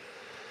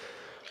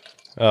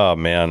 Oh,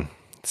 man.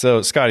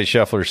 So Scottie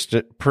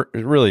Scheffler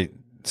really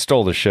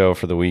stole the show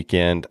for the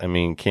weekend. I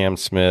mean, Cam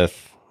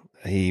Smith,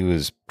 he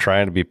was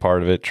trying to be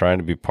part of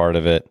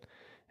it.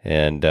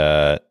 And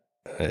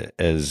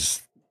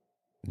as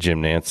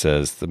Jim Nantz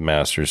says, the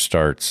Masters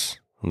starts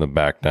on the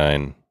back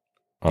nine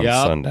on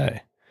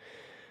Sunday.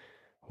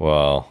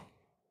 Well,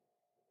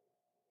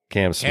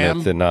 Cam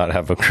Smith did not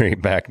have a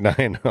great back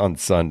nine on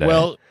Sunday.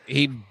 Well,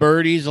 he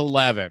birdies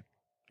 11.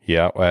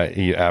 Yeah,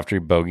 after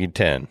he bogeyed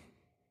 10.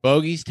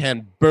 Bogeys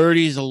 10,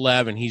 birdies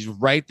 11. He's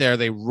right there.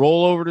 They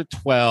roll over to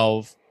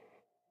 12,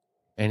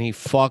 and he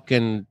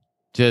fucking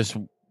just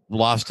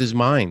lost his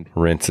mind.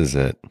 Rinses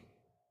it.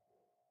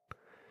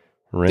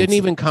 Didn't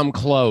even come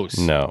close.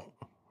 No.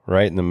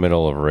 Right in the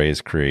middle of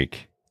Rays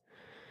Creek.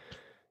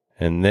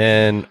 And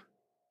then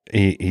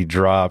he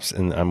drops,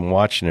 and I'm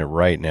watching it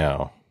right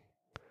now.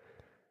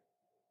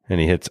 And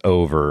he hits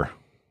over.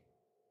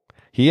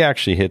 He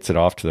actually hits it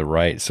off to the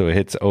right. So it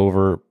hits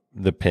over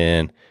the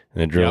pin,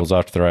 and it dribbles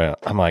off to the right.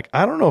 I'm like,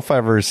 I don't know if I've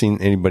ever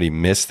seen anybody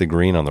miss the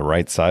green on the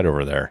right side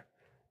over there.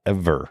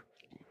 Ever.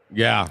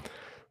 Yeah.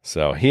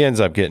 So he ends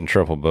up getting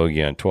triple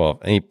bogey on 12,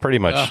 and he pretty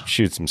much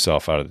shoots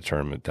himself out of the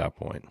tournament at that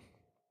point.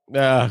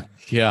 Yeah.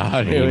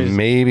 He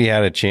maybe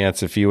had a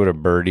chance if he would have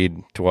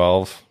birdied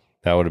 12.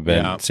 That would have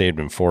been saved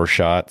him 4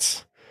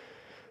 shots.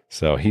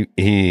 So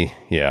he.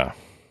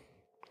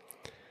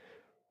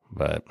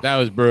 But that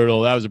was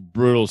brutal. That was a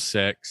brutal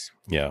 6.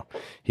 Yeah.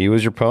 He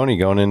was your pony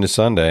going into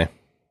Sunday.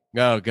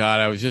 Oh, God.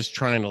 I was just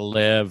trying to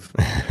live.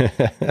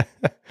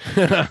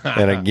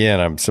 And again,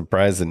 I'm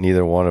surprised that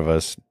neither one of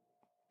us,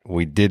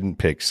 we didn't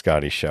pick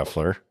Scottie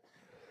Scheffler.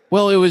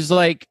 Well, it was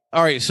like,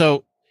 all right,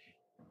 so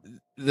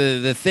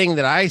the thing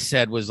that I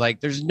said was like,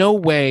 there's no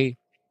way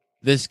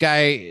this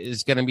guy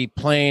is going to be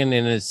playing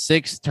in his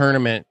 6th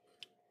tournament,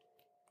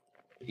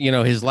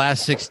 his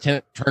last 6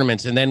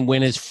 tournaments, and then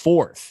win his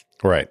 4th.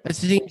 Right. That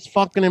seems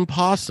fucking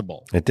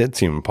impossible. It did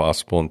seem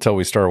impossible until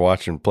we started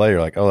watching him play. You're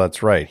like, oh,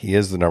 that's right. He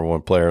is the number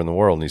 1 player in the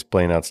world, and he's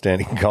playing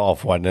outstanding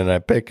golf. Why didn't I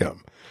pick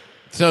him?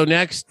 So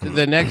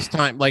the next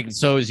time,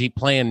 so is he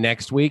playing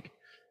next week?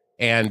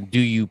 And do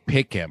you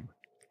pick him?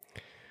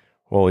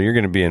 Well, you're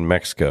going to be in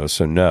Mexico,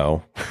 so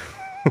no.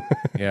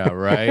 Yeah,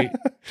 right.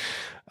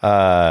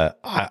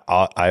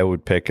 I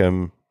would pick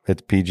him at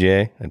the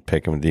PGA. I'd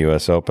pick him at the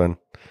U.S. Open.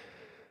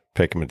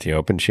 Pick him at the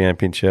Open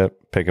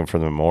Championship. Pick him for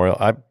the Memorial.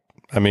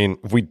 I mean,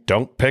 if we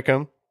don't pick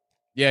him,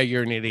 yeah,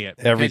 you're an idiot.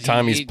 Every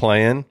time he's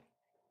playing,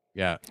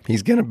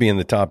 he's going to be in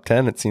the top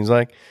 10. It seems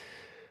like.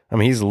 I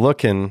mean, he's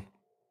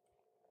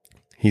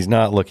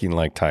not looking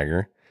like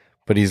Tiger,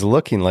 but he's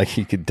looking like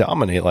he could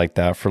dominate like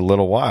that for a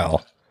little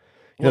while.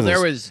 He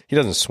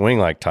doesn't swing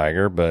like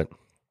Tiger, but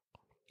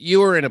you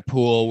were in a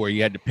pool where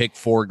you had to pick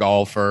 4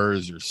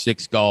 golfers or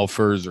 6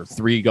 golfers or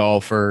 3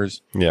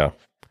 golfers. Yeah.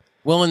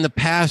 Well, in the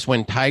past,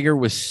 when Tiger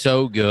was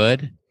so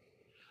good,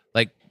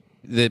 like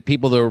the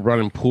people that were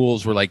running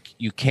pools were like,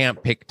 you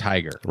can't pick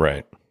Tiger.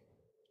 Right.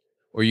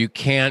 Or you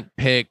can't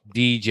pick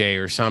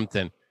DJ or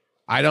something.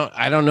 I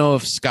don't know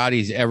if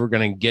Scottie's ever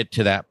going to get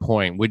to that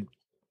point.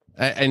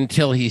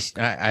 Until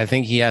I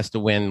think he has to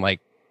win like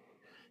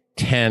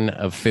 10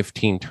 of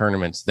 15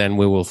 tournaments. Then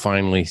we will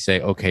finally say,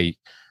 okay,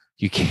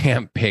 you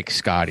can't pick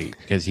Scottie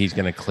because he's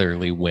going to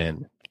clearly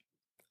win.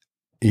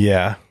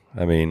 Yeah.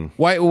 I mean,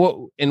 why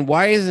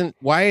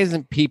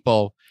isn't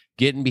people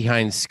getting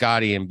behind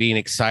Scottie and being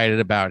excited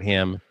about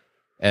him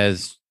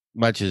as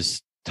much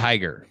as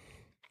Tiger?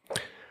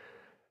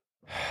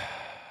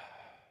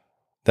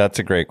 That's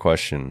a great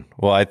question.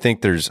 Well, I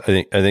think there's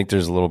a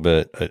little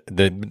bit.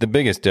 The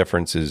biggest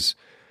difference is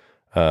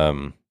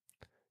the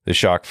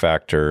shock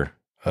factor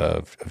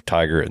of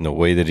Tiger and the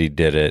way that he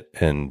did it,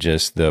 and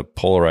just the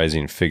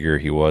polarizing figure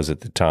he was at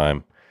the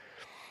time,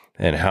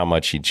 and how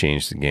much he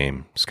changed the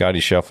game.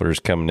 Scottie Scheffler is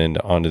coming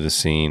onto the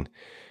scene.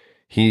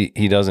 He's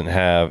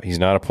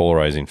not a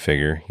polarizing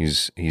figure.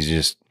 He's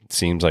just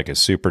seems like a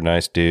super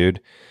nice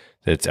dude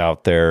that's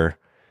out there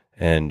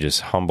and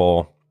just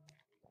humble.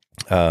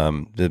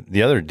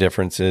 The other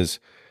difference is,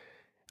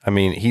 I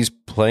mean, he's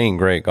playing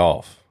great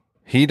golf.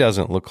 He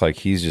doesn't look like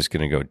he's just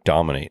going to go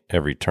dominate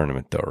every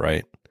tournament though,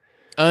 right?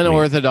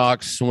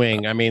 Unorthodox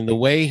swing. I mean, the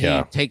way he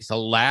Yeah. takes a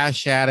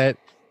lash at it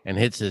and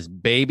hits his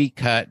baby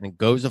cut and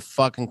goes a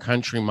fucking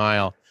country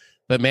mile.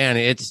 But man,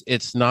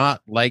 it's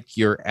not like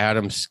your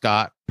Adam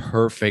Scott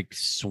perfect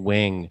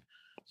swing.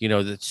 You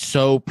know, that's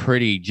so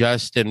pretty.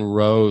 Justin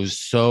Rose,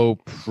 so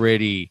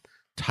pretty.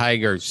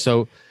 Tiger.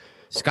 So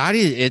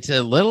Scottie, it's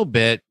a little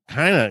bit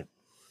kind of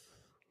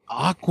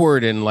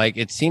awkward and like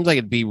it seems like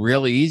it'd be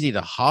really easy to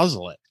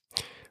hustle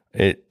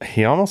it.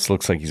 He almost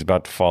looks like he's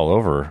about to fall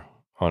over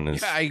on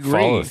his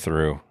follow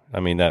through. I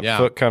mean, that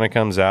foot kind of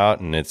comes out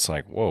and it's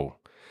like, whoa.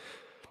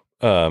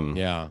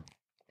 Yeah.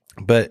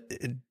 But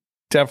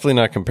definitely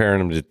not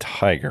comparing him to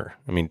Tiger.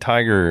 I mean,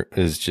 Tiger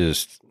is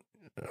just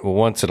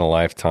once in a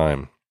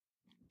lifetime,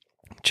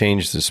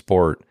 changed the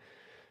sport,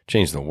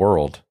 changed the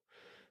world.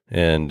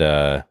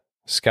 And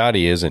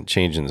Scottie isn't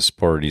changing the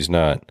sport. He's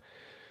not.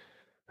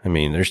 I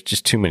mean, there's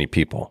just too many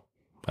people,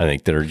 I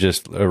think, that are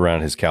just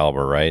around his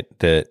caliber, right?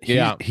 That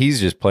he's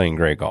just playing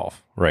great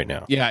golf right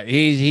now. Yeah,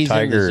 he's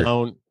Tiger, in the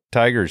zone.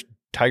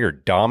 Tiger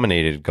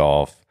dominated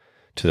golf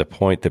to the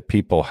point that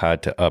people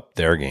had to up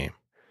their game.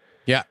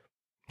 Yeah.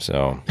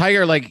 So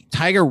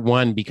Tiger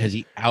won because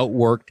he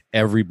outworked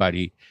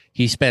everybody.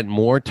 He spent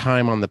more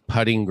time on the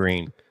putting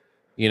green,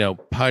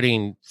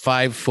 putting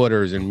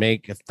 5-footers and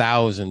make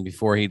 1,000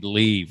 before he'd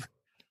leave.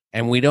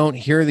 And we don't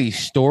hear these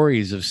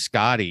stories of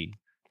Scottie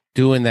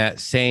doing that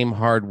same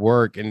hard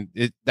work. And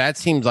that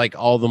seems like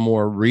all the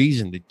more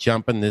reason to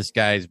jump in this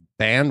guy's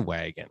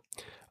bandwagon.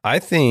 I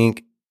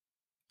think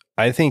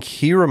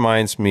he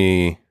reminds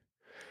me,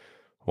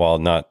 while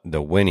not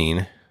the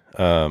winning,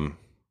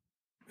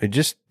 it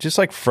just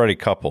like Freddie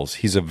Couples.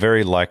 He's a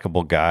very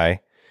likable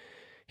guy.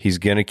 He's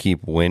going to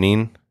keep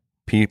winning.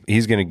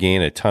 He's going to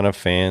gain a ton of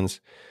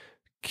fans.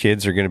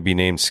 Kids are going to be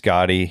named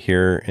Scottie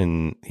here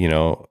in,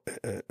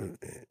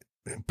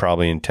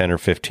 probably in 10 or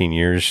 15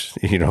 years,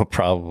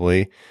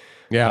 probably.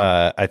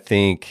 Yeah. I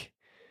think,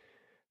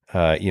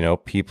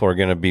 people are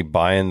going to be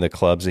buying the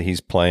clubs that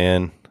he's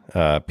playing.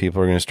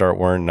 People are going to start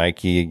wearing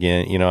Nike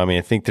again.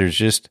 I think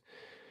there's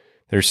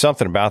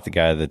something about the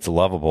guy that's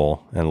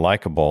lovable and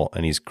likable,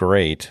 and he's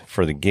great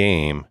for the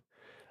game.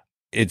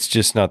 It's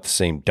just not the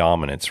same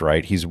dominance,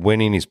 right? He's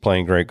winning, he's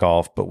playing great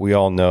golf, but we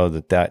all know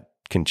that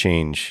can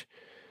change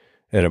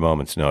at a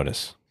moment's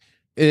notice.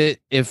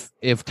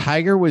 If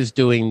Tiger was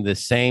doing the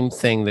same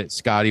thing that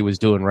Scottie was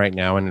doing right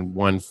now and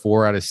won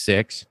 4 out of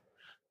 6,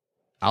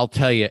 I'll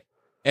tell you,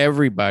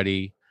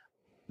 the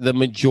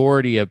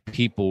majority of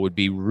people would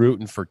be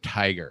rooting for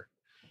Tiger.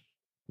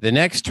 The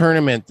next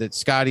tournament that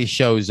Scottie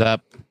shows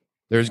up,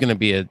 there's going to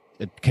be a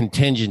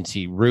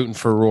contingency rooting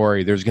for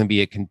Rory. There's going to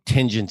be a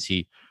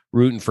contingency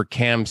rooting for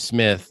Cam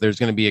Smith. There's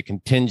going to be a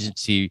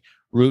contingency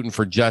rooting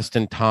for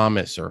Justin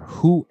Thomas or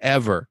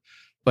whoever.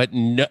 But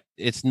no,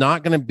 it's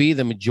not going to be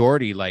the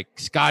majority. Like,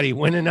 Scottie,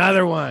 win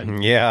another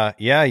one. Yeah.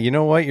 You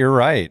know what? You're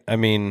right. I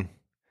mean,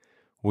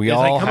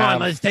 come on,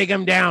 let's take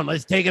him down.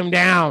 Let's take him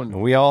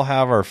down. We all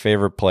have our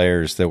favorite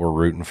players that we're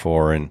rooting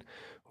for, and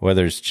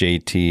whether it's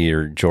JT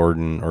or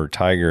Jordan or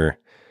Tiger.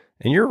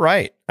 And you're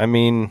right. I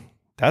mean,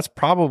 that's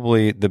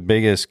probably the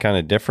biggest kind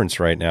of difference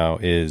right now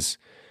is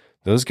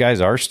those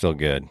guys are still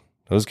good.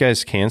 Those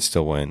guys can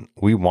still win.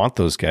 We want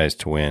those guys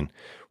to win.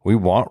 We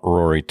want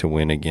Rory to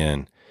win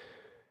again.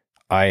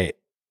 I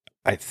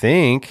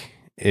think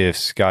if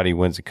Scottie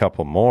wins a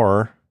couple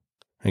more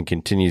and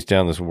continues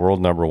down this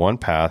world number 1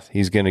 path,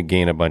 he's going to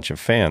gain a bunch of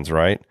fans,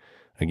 right?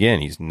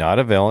 Again, he's not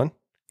a villain.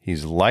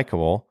 He's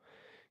likable.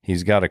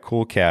 He's got a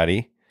cool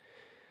caddy.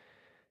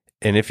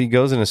 And if he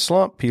goes in a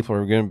slump, people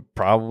are going to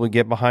probably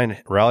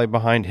rally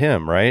behind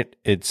him, right?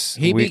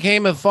 He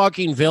became a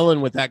fucking villain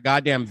with that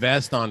goddamn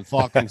vest on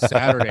fucking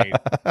Saturday.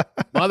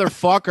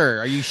 Motherfucker,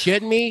 are you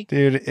shitting me?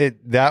 Dude,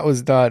 that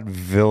was not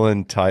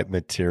villain type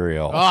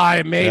material. Oh,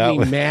 it made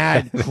me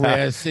mad,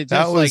 Chris.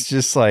 That was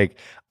just like,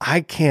 I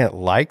can't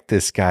like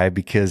this guy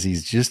because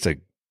he's just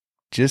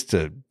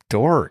a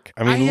dork.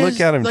 I mean,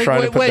 look at him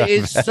trying to put that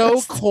it's vest. So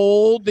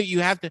cold that you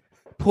have to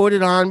put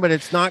it on, but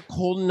it's not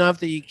cold enough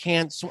that you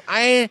can't.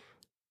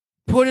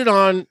 Put it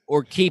on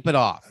or keep it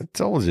off. I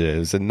told you it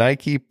was a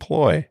Nike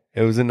ploy.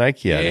 It was a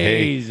Nike ad.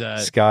 Hey,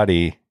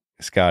 Scottie,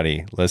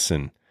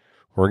 listen,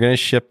 we're gonna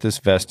ship this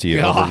vest to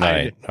you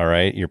overnight. All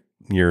right,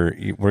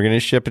 we're gonna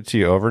ship it to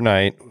you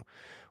overnight.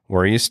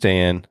 Where are you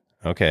staying?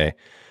 Okay,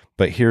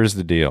 but here's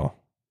the deal: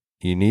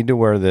 you need to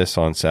wear this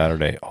on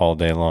Saturday all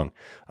day long.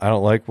 I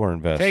don't like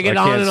wearing vests. Take it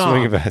on and off. I can't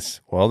swing a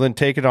vest. Well, then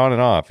take it on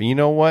and off. And you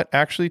know what?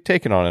 Actually,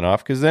 take it on and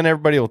off because then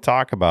everybody will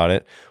talk about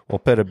it. We'll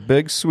put a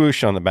big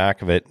swoosh on the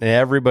back of it, and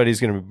everybody's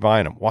going to be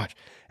buying them. Watch.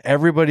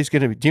 Everybody's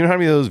going to be. Do you know how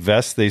many of those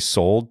vests they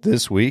sold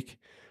this week?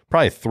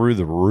 Probably through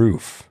the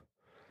roof.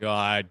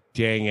 God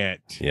dang it.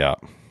 Yeah.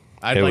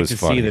 I'd like to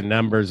see the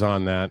numbers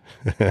on that.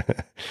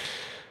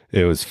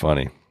 It was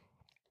funny.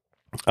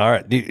 All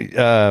right.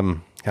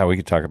 We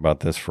could talk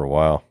about this for a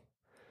while.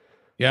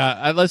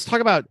 Yeah. Let's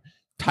talk about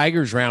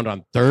Tiger's round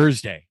on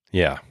Thursday.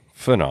 Yeah,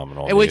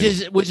 phenomenal. Which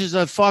is it was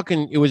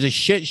a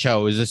shit show.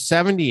 It was a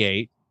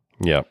 78.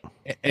 Yep.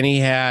 And he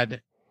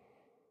had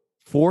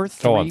 4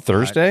 3 on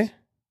Thursday?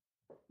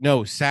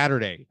 No,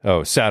 Saturday.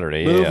 Oh,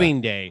 Saturday. Moving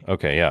day.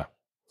 Okay, yeah.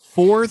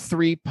 4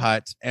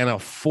 3-putts and a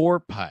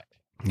 4-putt.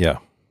 Yeah.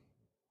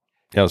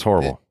 That was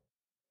horrible.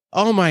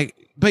 Oh my!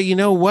 But you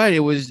know what? It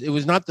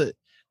was not the.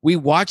 We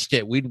watched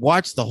it. We'd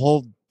watched the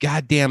whole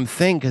goddamn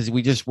thing because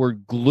we just were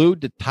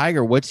glued to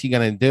Tiger. What's he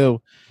gonna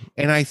do?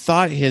 And I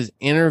thought his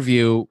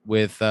interview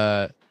with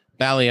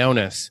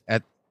Balionis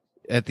at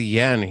the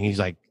end, he's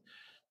like,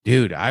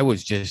 "Dude, I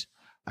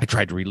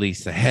tried to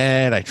release the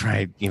head. I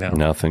tried,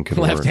 nothing could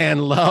left work.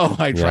 hand low.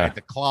 I tried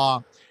the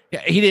claw."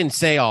 Yeah, he didn't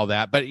say all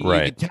that, but you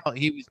could tell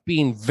he was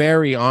being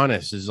very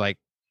honest. Is like,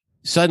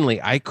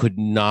 suddenly I could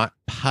not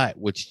putt,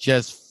 which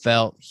just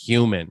felt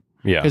human.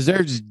 Yeah. Because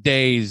there's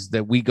days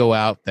that we go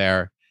out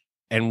there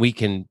and we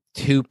can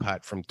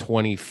 2-putt from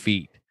 20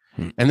 feet.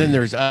 And then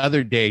there's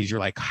other days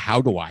you're like,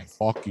 how do I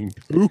fucking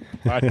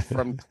 2-putt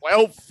from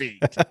 12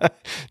 feet?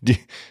 Do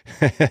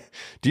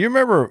you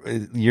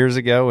remember years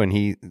ago when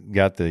he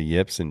got the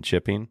yips and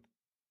chipping?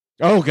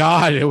 Oh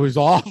God, it was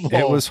awful.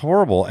 It was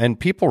horrible, and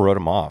people wrote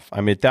him off.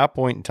 I mean, at that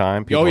point in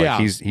time, people were like,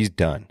 he's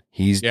done.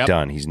 He's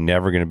done. He's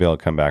never going to be able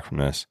to come back from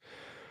this.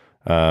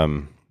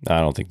 I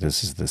don't think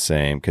this is the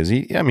same because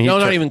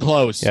not even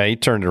close. Yeah, he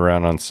turned it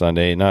around on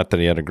Sunday. Not that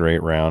he had a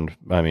great round.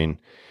 I mean,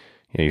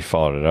 he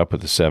followed it up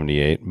with a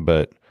 78,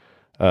 but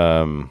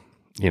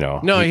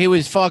he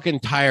was fucking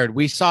tired.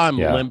 We saw him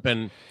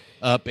limping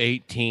up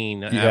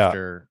 18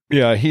 after.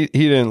 Yeah, he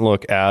didn't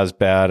look as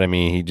bad. I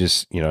mean, he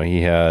just,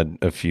 he had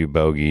a few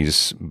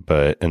bogeys,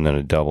 and then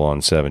a double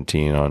on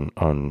 17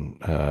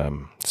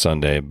 on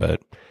Sunday,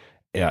 but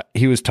yeah,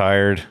 he was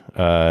tired.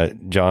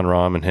 John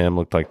Rahm and him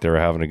looked like they were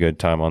having a good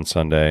time on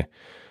Sunday.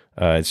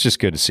 It's just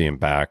good to see him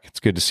back. It's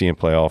good to see him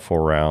play all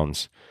 4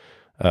 rounds.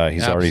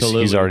 He's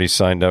already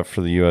signed up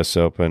for the U.S.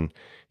 Open.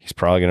 He's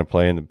probably going to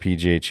play in the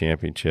PGA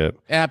Championship.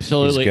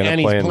 Absolutely, and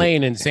he's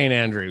playing in St.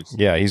 Andrews.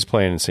 Yeah, he's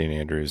playing in St.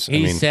 Andrews.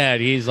 Said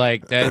he's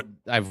like that.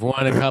 I've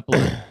won a couple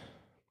of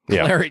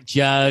claret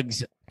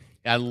jugs.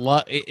 I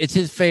love. It's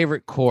his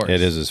favorite course.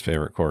 It is his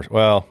favorite course.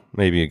 Well,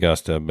 maybe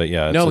Augusta, but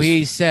yeah.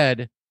 He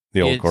said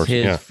the old course.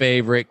 His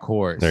favorite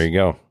course. There you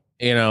go.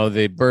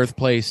 The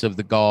birthplace of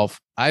the golf.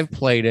 I've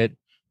played it.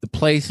 The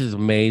place is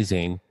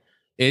amazing.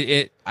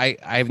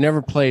 I've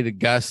never played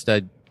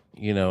Augusta,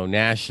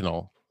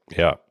 national.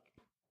 Yeah.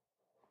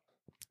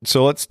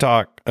 So let's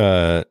talk.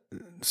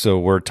 So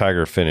where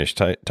Tiger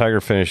finished. Tiger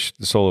finished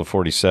the solo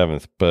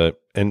 47th,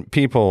 and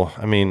people,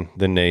 I mean,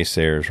 the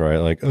naysayers, right?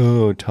 Like,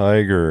 oh,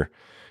 Tiger,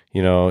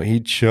 he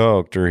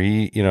choked or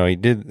he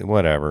did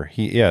whatever.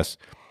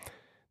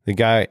 The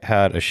guy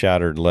had a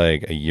shattered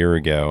leg a year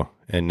ago,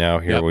 and now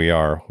here we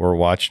are. We're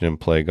watching him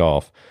play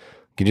golf.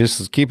 You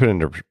just keep it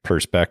into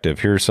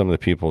perspective. Here are some of the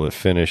people that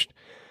finished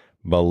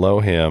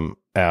below him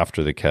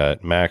after the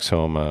cut: Max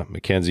Homa,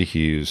 Mackenzie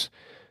Hughes,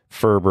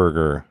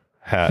 Furberger,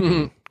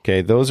 Hatton.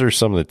 Okay, those are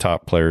some of the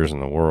top players in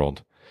the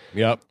world.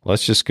 Yep.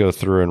 Let's just go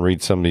through and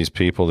read some of these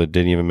people that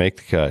didn't even make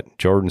the cut: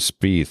 Jordan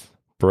Spieth,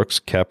 Brooks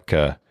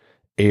Koepka,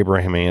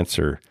 Abraham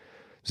Ancer,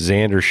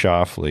 Xander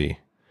Schauffele,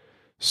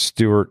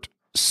 Stuart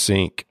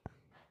Sink,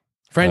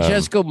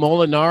 Francesco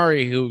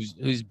Molinari,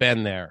 who's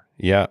been there.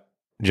 Yeah,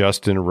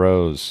 Justin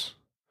Rose,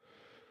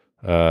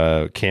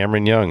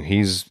 Cameron Young.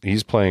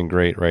 He's playing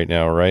great right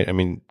now, right? I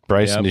mean,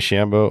 Bryson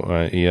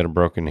DeChambeau, he had a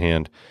broken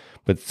hand,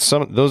 but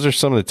those are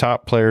some of the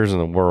top players in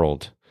the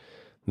world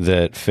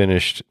that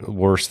finished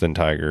worse than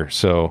Tiger.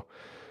 So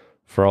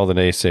for all the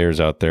naysayers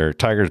out there,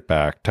 Tiger's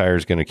back.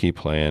 Tiger's going to keep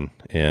playing,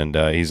 and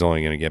he's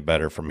only going to get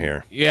better from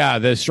here. Yeah,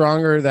 the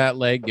stronger that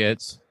leg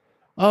gets.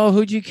 Oh,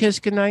 who'd you kiss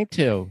goodnight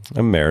to?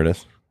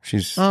 Meredith.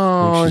 She's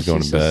going to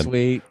bed. So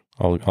sweet.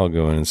 I'll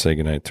go in and say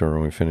goodnight to her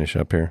when we finish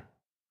up here.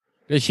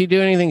 Does she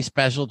do anything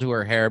special to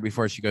her hair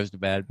before she goes to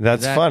bed?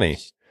 That's funny.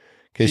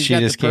 Because she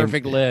just the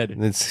perfect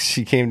lid.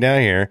 She came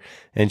down here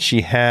and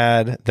she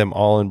had them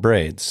all in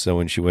braids. So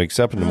when she wakes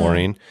up in the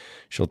morning,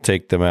 she'll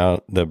take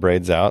the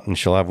braids out, and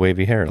she'll have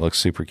wavy hair. It looks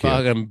super cute.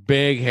 Fucking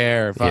big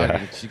hair.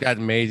 She's got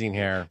amazing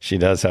hair. She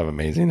does have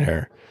amazing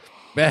hair.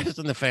 Best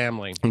in the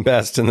family.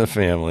 Best in the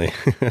family.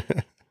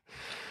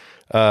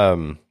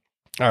 All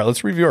right,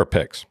 let's review our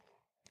picks.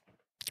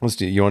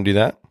 You want to do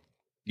that?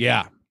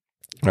 Yeah.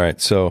 All right.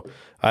 So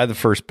I had the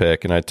first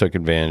pick, and I took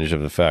advantage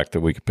of the fact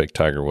that we could pick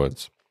Tiger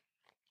Woods.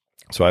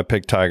 So I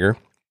picked Tiger.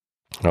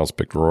 I also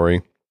picked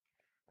Rory,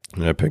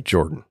 and I picked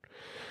Jordan.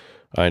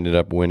 I ended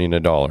up winning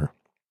 $1.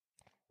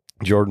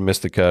 Jordan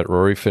missed the cut.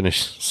 Rory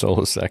finished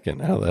solo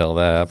second. How the hell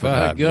that happened?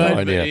 I have no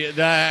idea.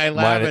 I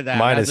laugh at that.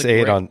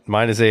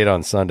 -8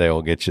 on Sunday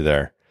will get you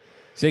there.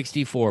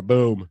 64.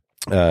 Boom.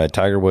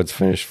 Tiger Woods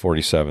finished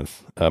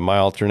 47th. My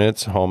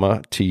alternates: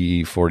 Homa,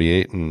 TE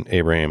 48, and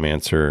Abraham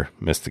Ancer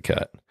missed the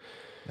cut.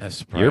 That's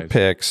surprising. Your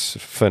picks,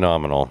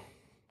 phenomenal.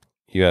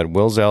 You had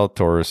Will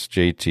Zalatoris,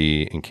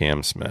 JT, and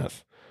Cam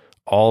Smith.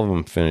 All of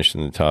them finished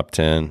in the top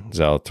 10.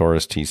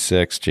 Zalatoris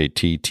T6,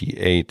 JT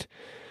T8,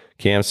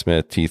 Cam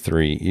Smith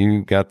T3.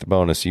 You got the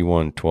bonus. You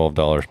won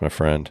 $12, my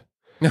friend.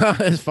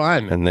 That's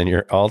fun. And then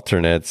your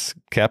alternates: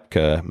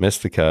 Koepka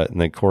missed the cut, and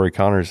then Corey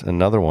Connors,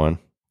 another one,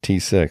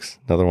 T6,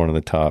 another one in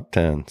the top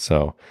 10.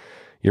 So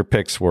your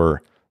picks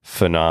were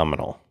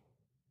phenomenal.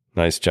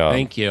 Nice job.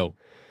 Thank you.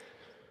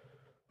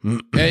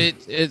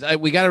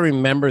 We got to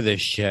remember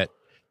this shit.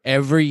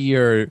 Every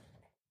year,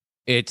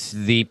 it's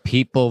the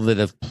people that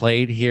have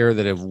played here,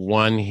 that have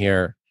won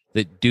here,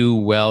 that do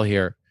well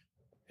here.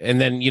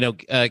 And then,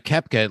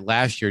 Koepka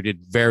last year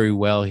did very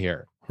well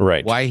here.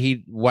 Right. Why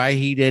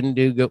he didn't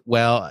do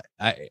well,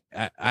 I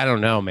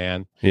don't know,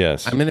 man.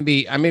 Yes. I'm gonna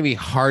be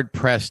hard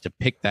pressed to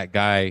pick that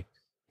guy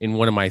in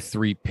one of my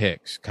 3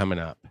 picks coming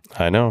up.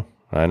 I know.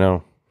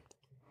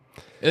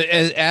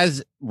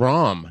 As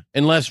Rom,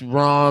 unless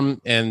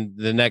Rom and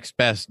the next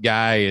best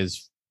guy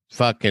is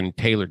fucking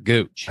Taylor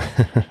Gooch,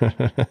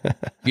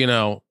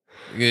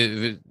 but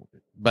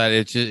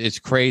it's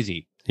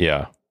crazy.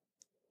 Yeah.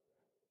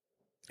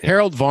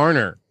 Harold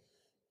Varner.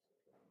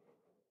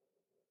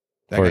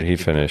 Where did he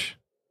finish?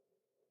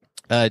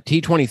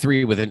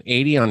 T23 with an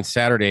 80 on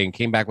Saturday and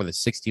came back with a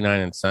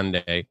 69 on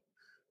Sunday.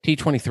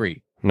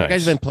 T23. Nice. The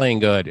guy's been playing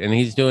good, and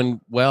he's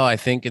doing well, I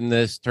think, in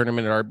this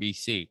tournament at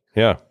RBC.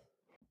 Yeah.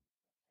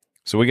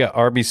 So we got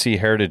RBC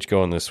Heritage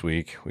going this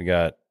week. We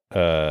got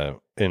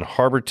in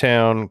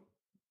Harbortown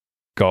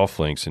Golf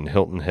Links in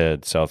Hilton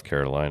Head, South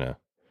Carolina.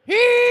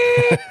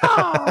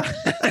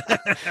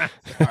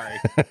 Sorry.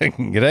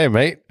 G'day,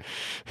 mate.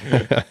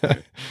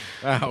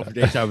 Wow,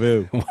 deja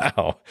vu.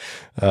 Wow.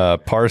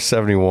 Par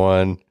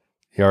 71,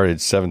 yardage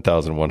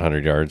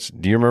 7,100 yards.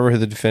 Do you remember who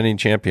the defending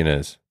champion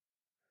is?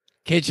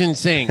 Kitchen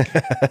sink.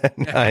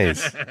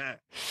 Nice.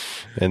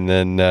 And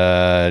then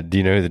do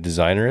you know who the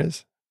designer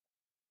is?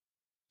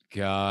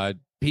 God.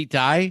 Pete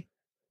Dye?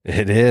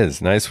 It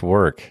is. Nice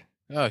work.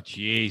 Oh,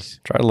 jeez.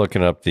 Tried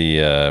looking up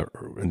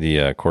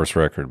the course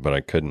record, but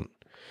I couldn't.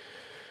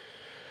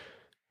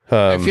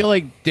 I feel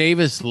like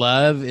Davis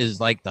Love is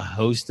like the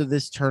host of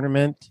this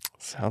tournament.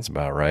 Sounds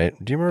about right.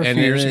 Do you remember a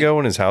few years ago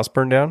when his house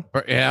burned down?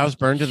 Yeah, it was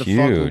burned to the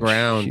fucking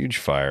ground. Huge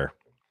fire.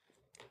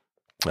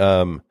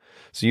 So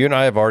you and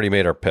I have already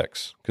made our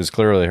picks because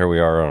clearly here we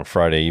are on a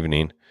Friday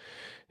evening,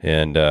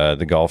 and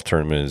the golf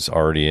tournament is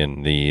already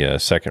in the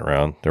second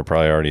round. They're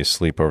probably already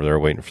asleep over there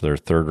waiting for their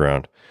third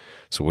round.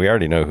 So we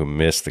already know who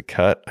missed the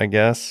cut, I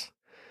guess.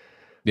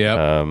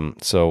 Yeah.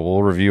 So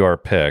we'll review our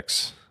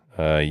picks.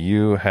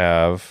 You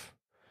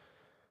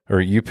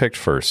picked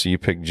first. So you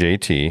picked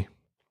JT.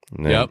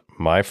 And then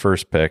my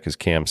first pick is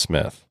Cam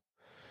Smith.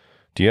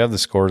 Do you have the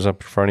scores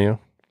up in front of you?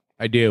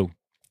 I do.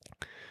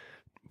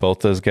 Both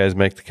those guys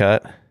make the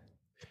cut?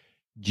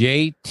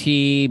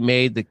 JT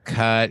made the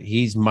cut.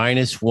 He's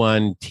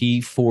 -1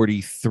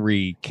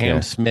 T43.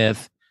 Cam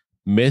Smith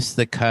missed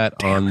the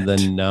cut on the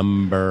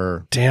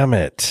number. Damn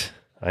it.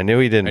 I knew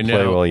he didn't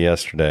play well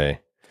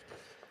yesterday.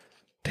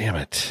 Damn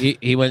it.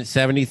 He went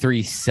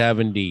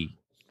 73-70.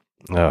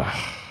 Colin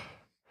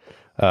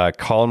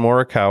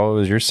Morikawa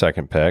was your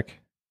second pick.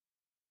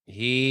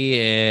 He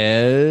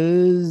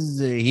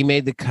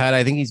made the cut.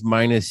 I think he's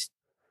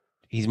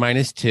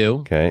 -2.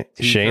 Okay.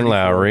 Shane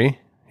Lowry.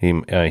 He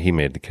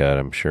made the cut,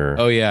 I'm sure.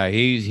 Oh yeah,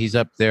 he's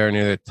up there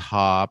near the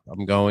top.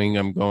 I'm going.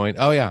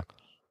 Oh yeah.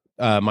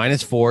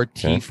 -4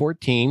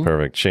 T14.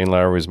 Perfect. Shane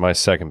Lowry was my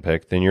second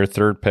pick. Then your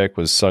third pick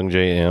was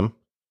Sungjae Im.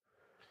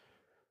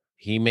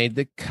 He made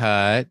the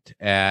cut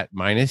at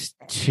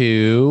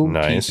 -2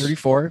 Nice.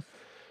 T34.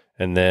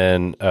 And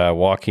then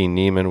Joaquin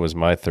Neiman was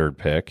my third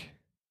pick.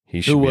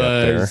 He should be up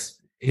there.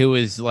 He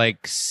was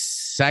like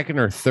second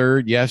or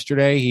third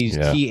yesterday. He's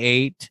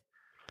T8.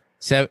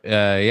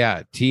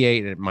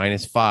 T8 at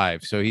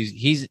 -5. So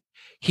he's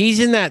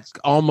in that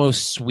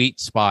almost sweet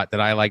spot that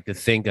I like to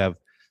think of.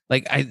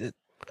 Like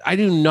I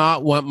do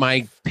not want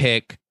my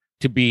pick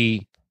to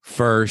be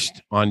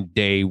first on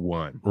day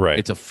one. Right.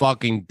 It's a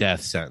fucking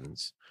death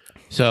sentence.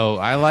 So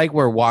I like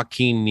where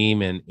Joaquin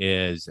Neiman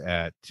is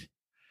at.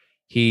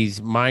 He's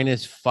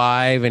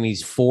 -5 and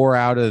he's 4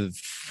 out of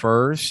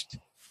first.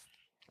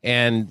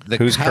 And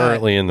who's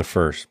currently in the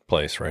first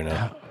place right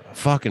now?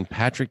 Fucking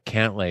Patrick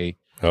Cantlay.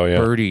 Oh yeah,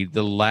 birdied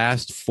the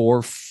last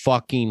 4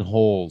 fucking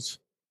holes.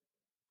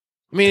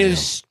 I mean, it was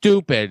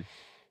stupid.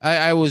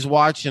 I was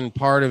watching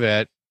part of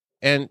it,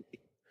 and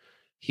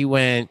he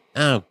went,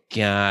 "Oh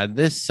God,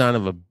 this son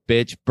of a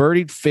bitch!"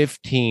 Birdied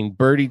 15,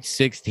 birdied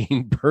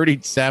 16,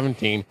 birdied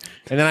 17,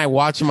 and then I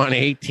watch him on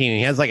 18. And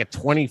he has like a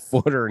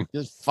 20-footer and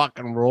just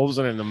fucking rolls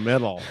it in the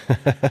middle.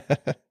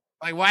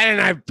 Like, why didn't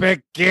I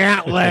pick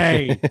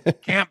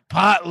Cantlay? Can't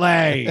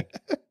Putley.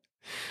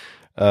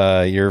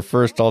 Your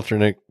first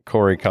alternate,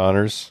 Corey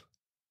Connors.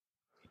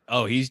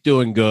 Oh, he's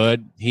doing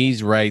good.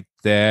 He's right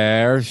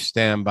there.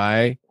 Stand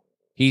by.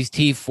 He's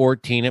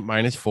T14 at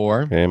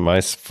 -4. Okay,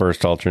 my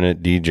first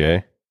alternate,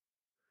 DJ.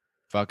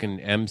 Fucking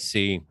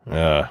MC.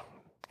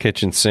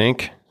 Kitchen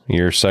Sink,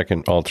 your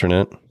second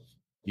alternate.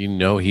 You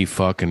know he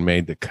fucking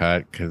made the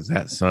cut because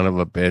that son of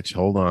a bitch.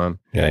 Hold on.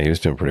 Yeah, he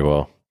was doing pretty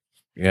well.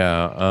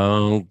 Yeah.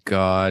 Oh,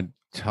 God.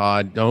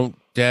 Todd, don't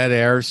dead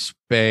air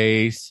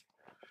space.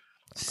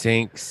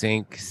 Sink.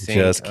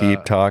 Just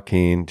keep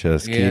talking.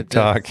 Just keep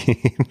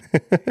talking.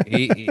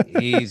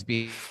 He's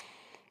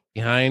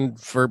behind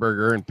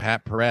Furberger and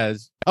Pat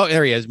Perez. Oh,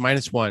 there he is,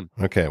 -1.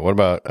 Okay, what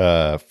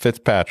about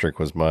Fitzpatrick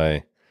was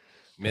my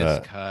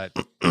Miscut.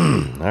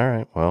 All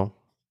right. Well,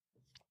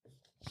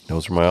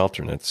 those are my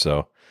alternates.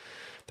 So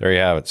there you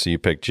have it. So you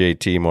pick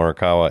JT,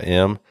 Morikawa,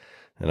 M,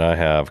 and I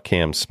have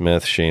Cam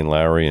Smith, Shane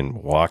Lowry, and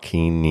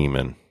Joaquin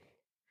Neiman.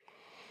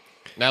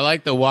 I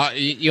like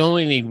you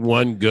only need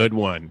one good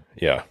one.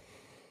 Yeah.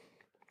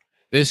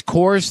 This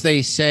course,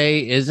 they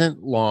say,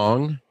 isn't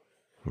long.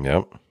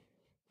 Yep.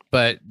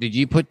 But did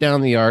you put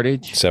down the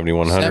yardage?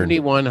 7,100.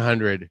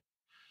 7,100.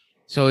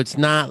 So it's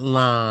not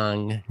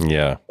long.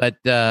 Yeah. But,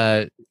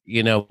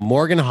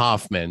 Morgan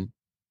Hoffman.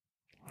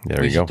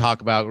 There you go.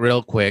 Talk about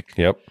real quick.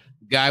 Yep.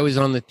 Guy was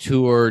on the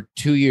tour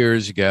 2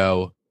 years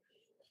ago,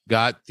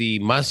 got the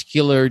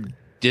muscular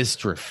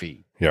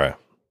dystrophy. Yeah.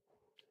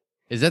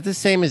 Is that the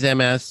same as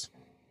MS?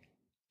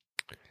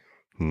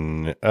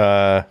 We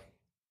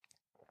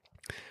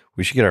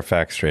should get our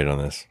facts straight on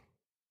this.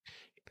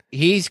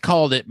 He's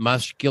called it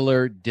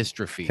muscular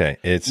dystrophy. Okay,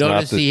 it's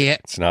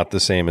not the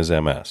same as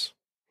MS.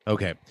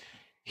 Okay.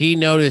 He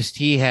noticed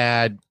he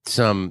had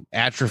some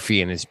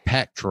atrophy in his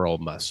pectoral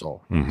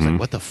muscle. He's like,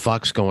 what the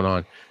fuck's going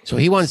on? So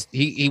he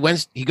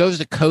goes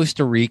to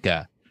Costa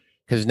Rica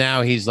because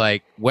now he's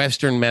like,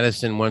 Western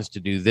medicine wants to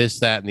do this,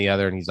 that, and the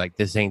other. And he's like,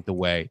 this ain't the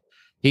way.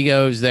 He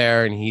goes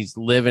there and he's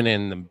living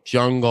in the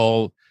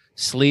jungle,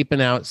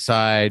 sleeping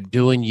outside,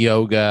 doing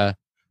yoga.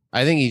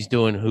 I think he's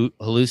doing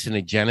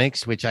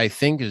hallucinogenics, which I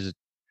think is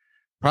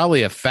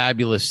probably a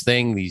fabulous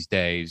thing these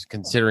days,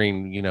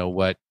 considering,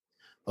 what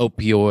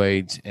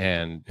opioids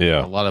and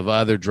a lot of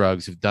other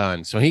drugs have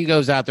done. So he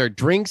goes out there,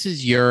 drinks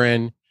his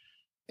urine,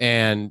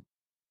 and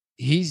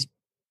he's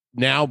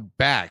now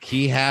back.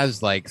 He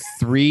has like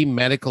 3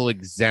 medical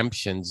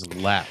exemptions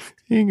left.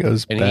 He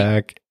goes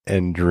back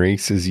and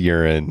drinks his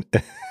urine.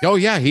 Oh,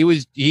 yeah.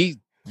 He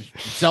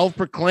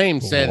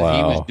self-proclaimed said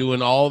he was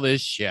doing all this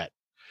shit.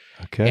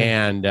 Okay.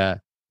 And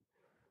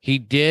he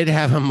did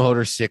have a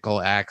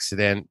motorcycle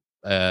accident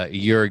a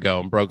year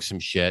ago and broke some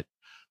shit.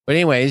 But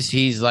anyways,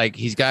 he's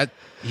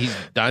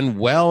done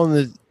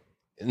well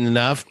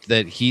enough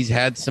that he's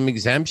had some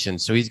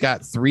exemptions. So he's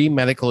got 3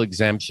 medical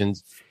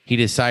exemptions. He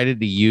decided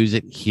to use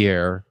it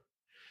here.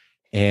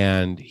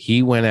 And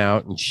he went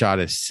out and shot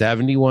a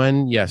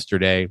 71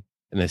 yesterday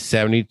and a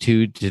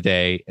 72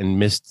 today and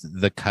missed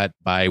the cut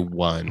by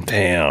 1.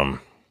 Damn.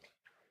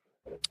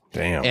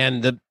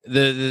 And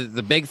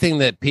the big thing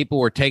that people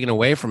were taking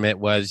away from it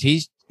was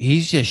he's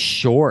just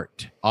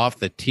short off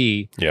the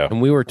tee. Yeah. And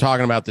we were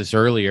talking about this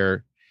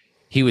earlier.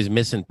 He was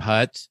missing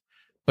putts,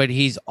 but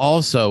he's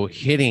also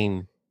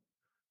hitting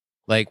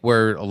like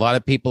where a lot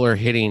of people are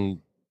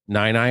hitting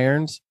 9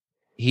 irons.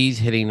 He's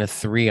hitting a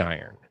 3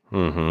 iron.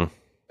 Mm-hmm.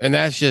 And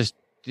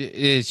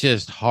it's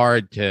just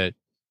hard to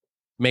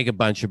make a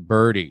bunch of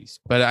birdies.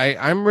 But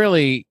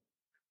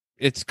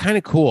it's kind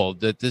of cool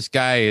that this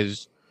guy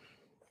is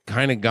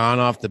kind of gone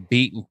off the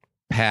beaten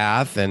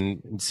path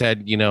and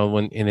said,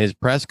 when in his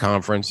press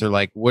conference, they're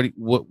like,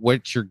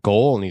 what's your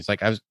goal? And he's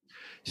like, I was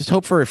just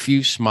hope for a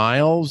few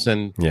smiles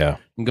and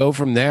go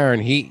from there.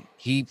 And he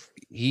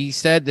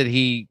said that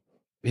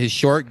his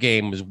short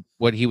game was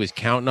what he was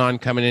counting on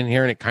coming in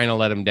here, and it kind of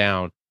let him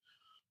down.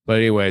 But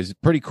anyways,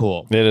 pretty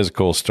cool. It is a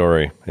cool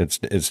story. It's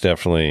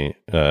definitely,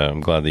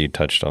 I'm glad that you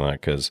touched on that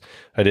because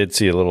I did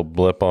see a little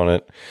blip on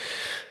it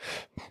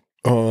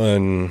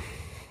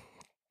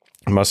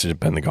it must have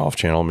been the Golf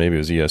Channel. Maybe it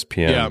was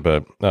ESPN,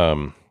 but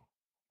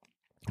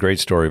great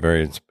story.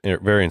 Very,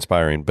 very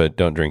inspiring, but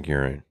don't drink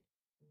urine.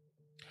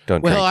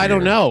 I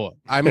don't know.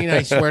 I mean,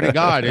 I swear to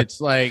God, it's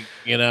like,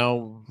 maybe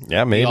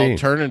the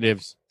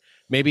alternatives.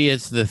 Maybe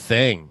it's the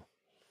thing.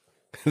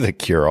 The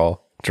cure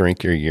all.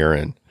 Drink your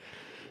urine.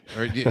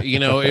 Or,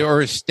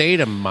 or a state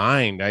of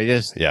mind.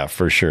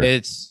 For sure.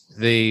 It's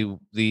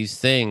these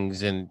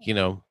things. And,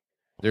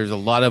 there's a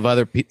lot of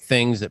other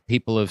things that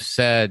people have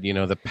said,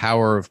 the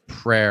power of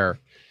prayer,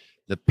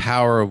 the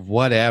power of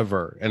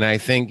whatever. And I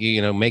think,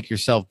 make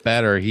yourself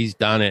better. He's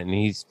done it and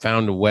he's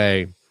found a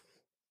way.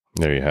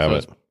 There you have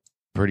it.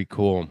 Pretty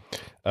cool.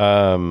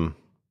 Let's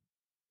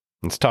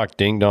talk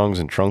ding dongs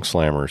and trunk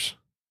slammers.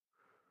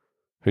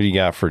 Who do you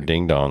got for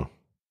ding dong?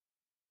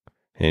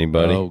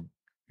 Anybody? Oh,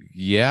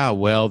 yeah.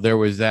 Well, there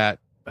was that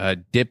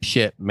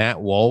dipshit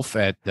Matt Wolf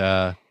at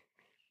the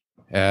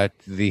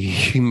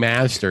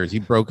Masters. He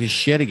broke his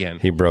shit again.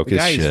 He broke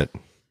his shit.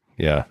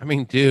 Yeah. I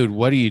mean, dude,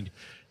 what are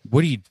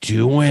you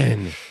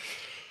doing?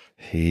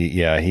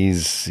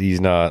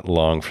 He's not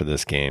long for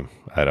this game.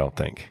 I don't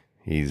think.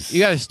 You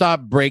got to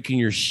stop breaking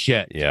your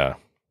shit. Yeah.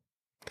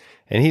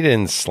 And he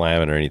didn't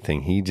slam it or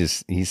anything.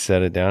 He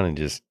set it down and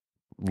just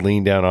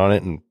leaned down on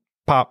it and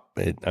pop.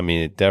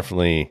 It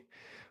definitely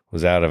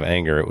was out of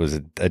anger. It was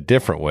a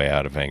different way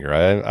out of anger.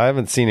 I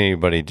haven't seen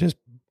anybody just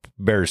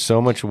bear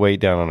so much weight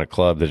down on a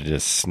club that it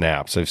just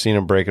snaps. I've seen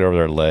them break it over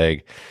their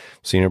leg.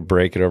 I've seen them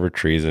break it over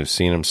trees. I've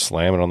seen them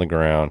slam it on the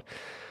ground.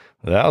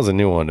 That was a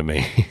new one to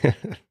me.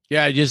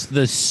 Yeah, just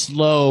the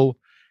slow,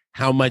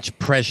 how much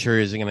pressure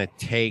is it going to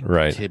take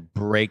to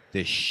break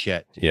this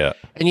shit? Yeah.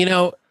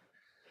 And,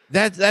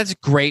 that's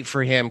great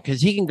for him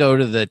because he can go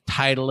to the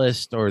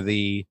Titleist or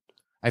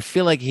I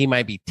feel like he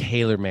might be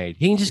TaylorMade.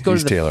 He can just go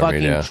to the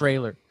fucking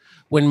trailer.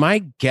 when my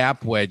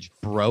gap wedge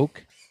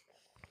broke,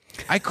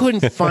 I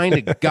couldn't find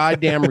a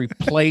goddamn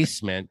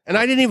replacement, and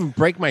I didn't even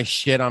break my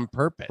shit on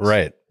purpose.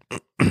 Right.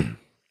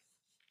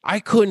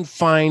 I couldn't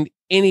find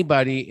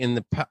anybody in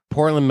the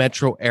Portland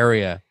metro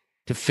area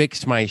to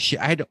fix my shit.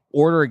 I had to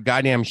order a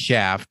goddamn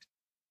shaft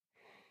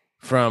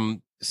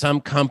from some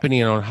company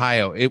in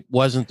Ohio. It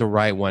wasn't the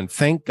right one.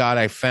 Thank God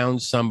I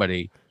found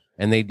somebody,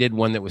 and they did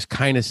one that was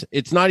kind of.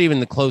 It's not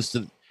even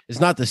it's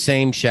not the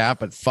same shaft,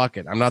 but fuck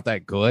it, I'm not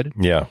that good.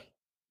 Yeah.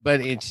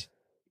 But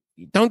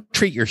don't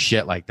treat your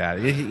shit like that.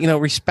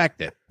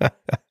 Respect it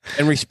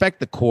and respect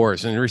the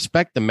course and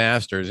respect the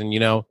masters. And,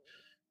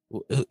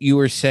 you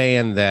were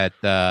saying that,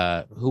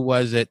 who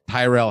was it?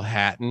 Tyrell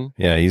Hatton.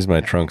 Yeah. He's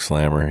my trunk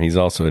slammer. He's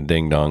also a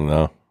ding dong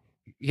though.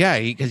 Yeah.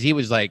 Because he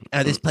was like,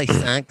 this place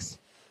sucks.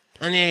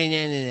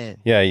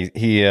 Yeah.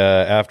 He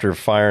after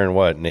firing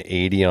an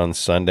 80 on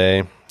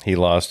Sunday, he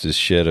lost his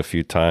shit a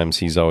few times.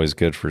 He's always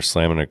good for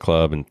slamming a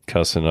club and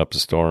cussing up a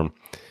storm.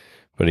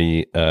 But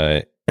he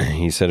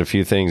said a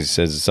few things. He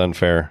says it's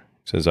unfair.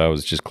 He says, I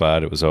was just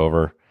glad it was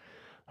over.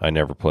 I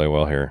never play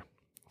well here.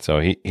 So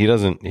he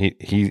doesn't,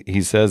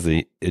 he says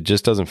that it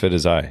just doesn't fit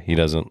his eye. He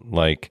doesn't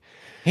like.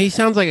 He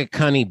sounds like a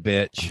cunny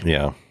bitch.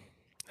 Yeah.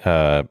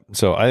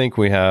 So I think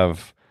we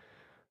have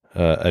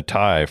a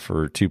tie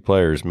for two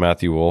players,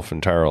 Matthew Wolf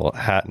and Tyrell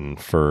Hatton,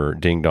 for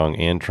ding dong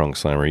and trunk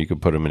slammer. You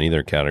could put them in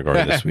either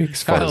category this week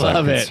as far as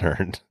I'm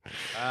concerned.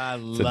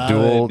 It's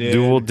a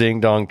dual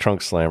ding dong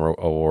trunk slammer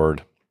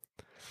award.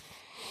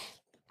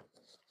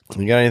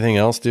 You got anything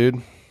else,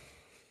 dude?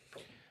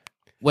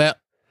 Well,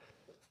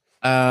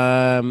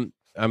 I'm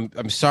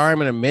sorry, I'm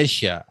gonna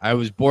miss you. I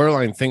was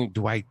borderline thinking,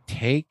 do I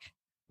take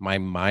my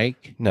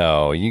mic?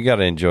 No, you got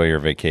to enjoy your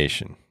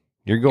vacation.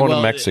 You're going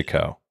to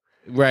Mexico,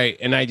 right?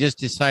 And I just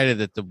decided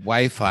that the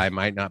Wi-Fi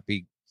might not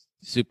be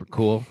super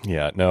cool.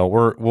 Yeah, no,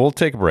 we'll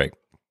take a break.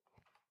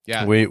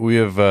 Yeah,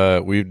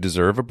 we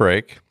deserve a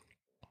break.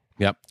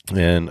 Yep,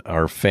 and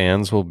our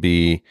fans will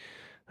be,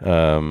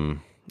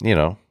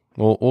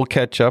 We'll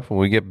catch up when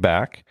we get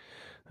back.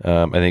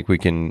 I think we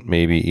can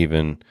maybe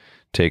even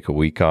take a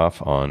week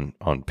off on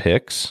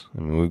picks.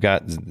 I mean, we've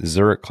got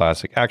Zurich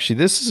Classic. Actually,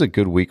 this is a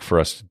good week for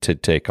us to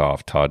take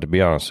off, Todd, to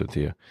be honest with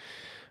you.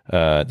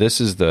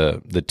 This is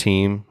the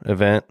team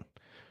event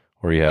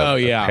where you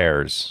have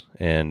pairs.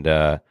 And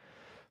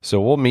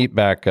so we'll meet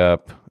back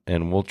up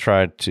and we'll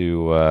try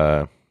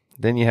to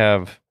then you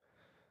have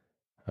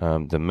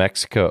the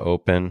Mexico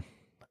Open.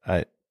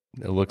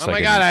 It looks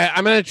like God,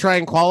 I'm going to try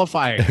and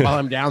qualify while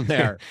I'm down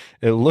there.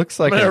 It looks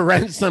like I'm going to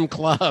rent some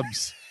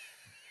clubs.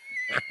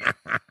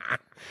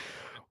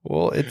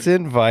 Well, it's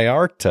in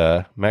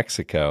Vallarta,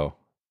 Mexico.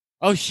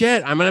 Oh,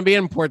 shit. I'm going to be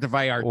in Puerto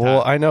Vallarta.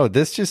 Well, I know.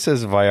 This just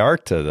says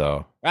Vallarta,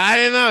 though. I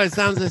don't know. It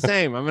sounds the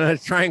same. I'm going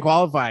to try and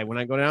qualify when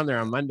I go down there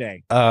on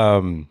Monday.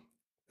 So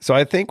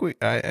I think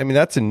I mean,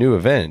 that's a new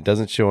event. It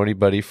doesn't show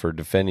anybody for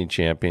defending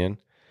champion.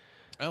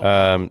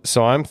 Oh.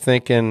 So I'm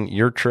thinking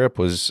your trip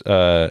was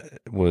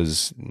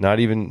not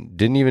even,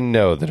 didn't even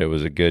know that it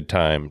was a good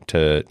time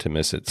to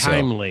miss it.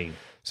 Timely.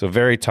 So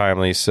very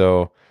timely.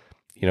 So,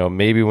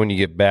 maybe when you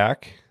get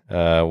back,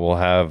 we'll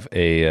have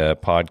a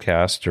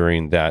podcast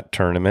during that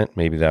tournament,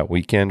 maybe that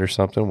weekend or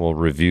something. We'll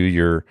review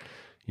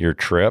your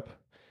trip.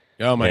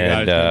 Oh my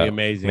God, it's gonna be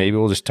amazing. Maybe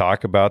we'll just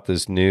talk about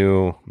this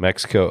new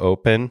Mexico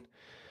Open,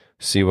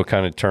 see what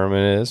kind of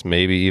tournament it is.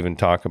 Maybe even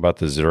talk about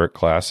the Zurich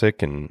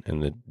Classic and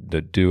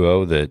the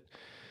duo that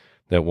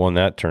won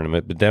that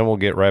tournament. But then we'll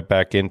get right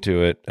back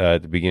into it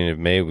at the beginning of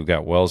May. We've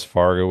got Wells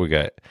Fargo, we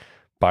got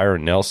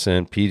Byron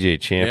Nelson, PGA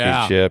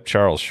Championship,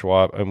 Charles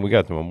Schwab, and we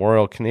got the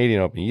Memorial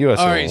Canadian Open, US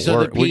All right,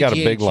 Open. so we got a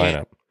big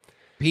lineup.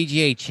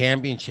 PGA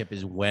Championship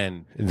is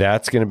when?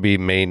 That's going to be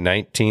May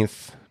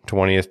 19th,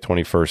 20th,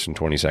 21st, and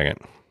 22nd.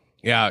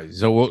 Yeah,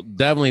 so we'll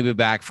definitely be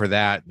back for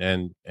that,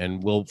 and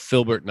will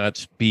Filbert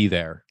Nuts be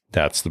there?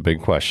 That's the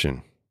big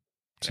question.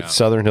 It's at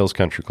Southern Hills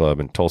Country Club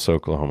in Tulsa,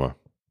 Oklahoma.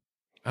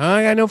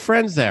 I got no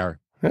friends there.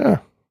 Yeah.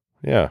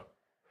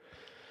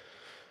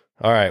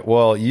 All right.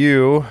 Well,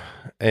 you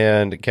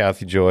and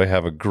Kathy Joy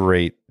have a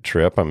great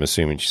trip. I'm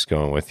assuming she's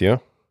going with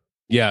you.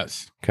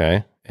 Yes.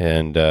 Okay.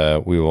 And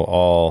we will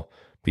all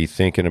be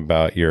thinking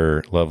about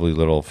your lovely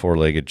little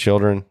four-legged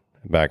children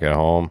back at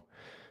home.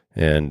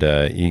 And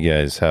you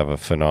guys have a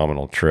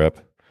phenomenal trip.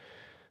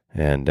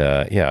 And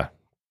you're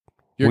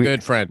a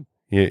good friend.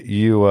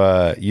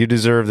 You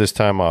deserve this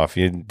time off.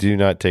 You do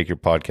not take your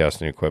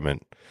podcasting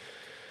equipment.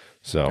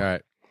 So,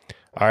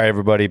 all right,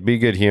 everybody, be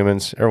good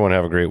humans. Everyone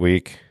have a great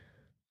week,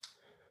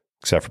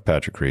 except for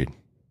Patrick Reed.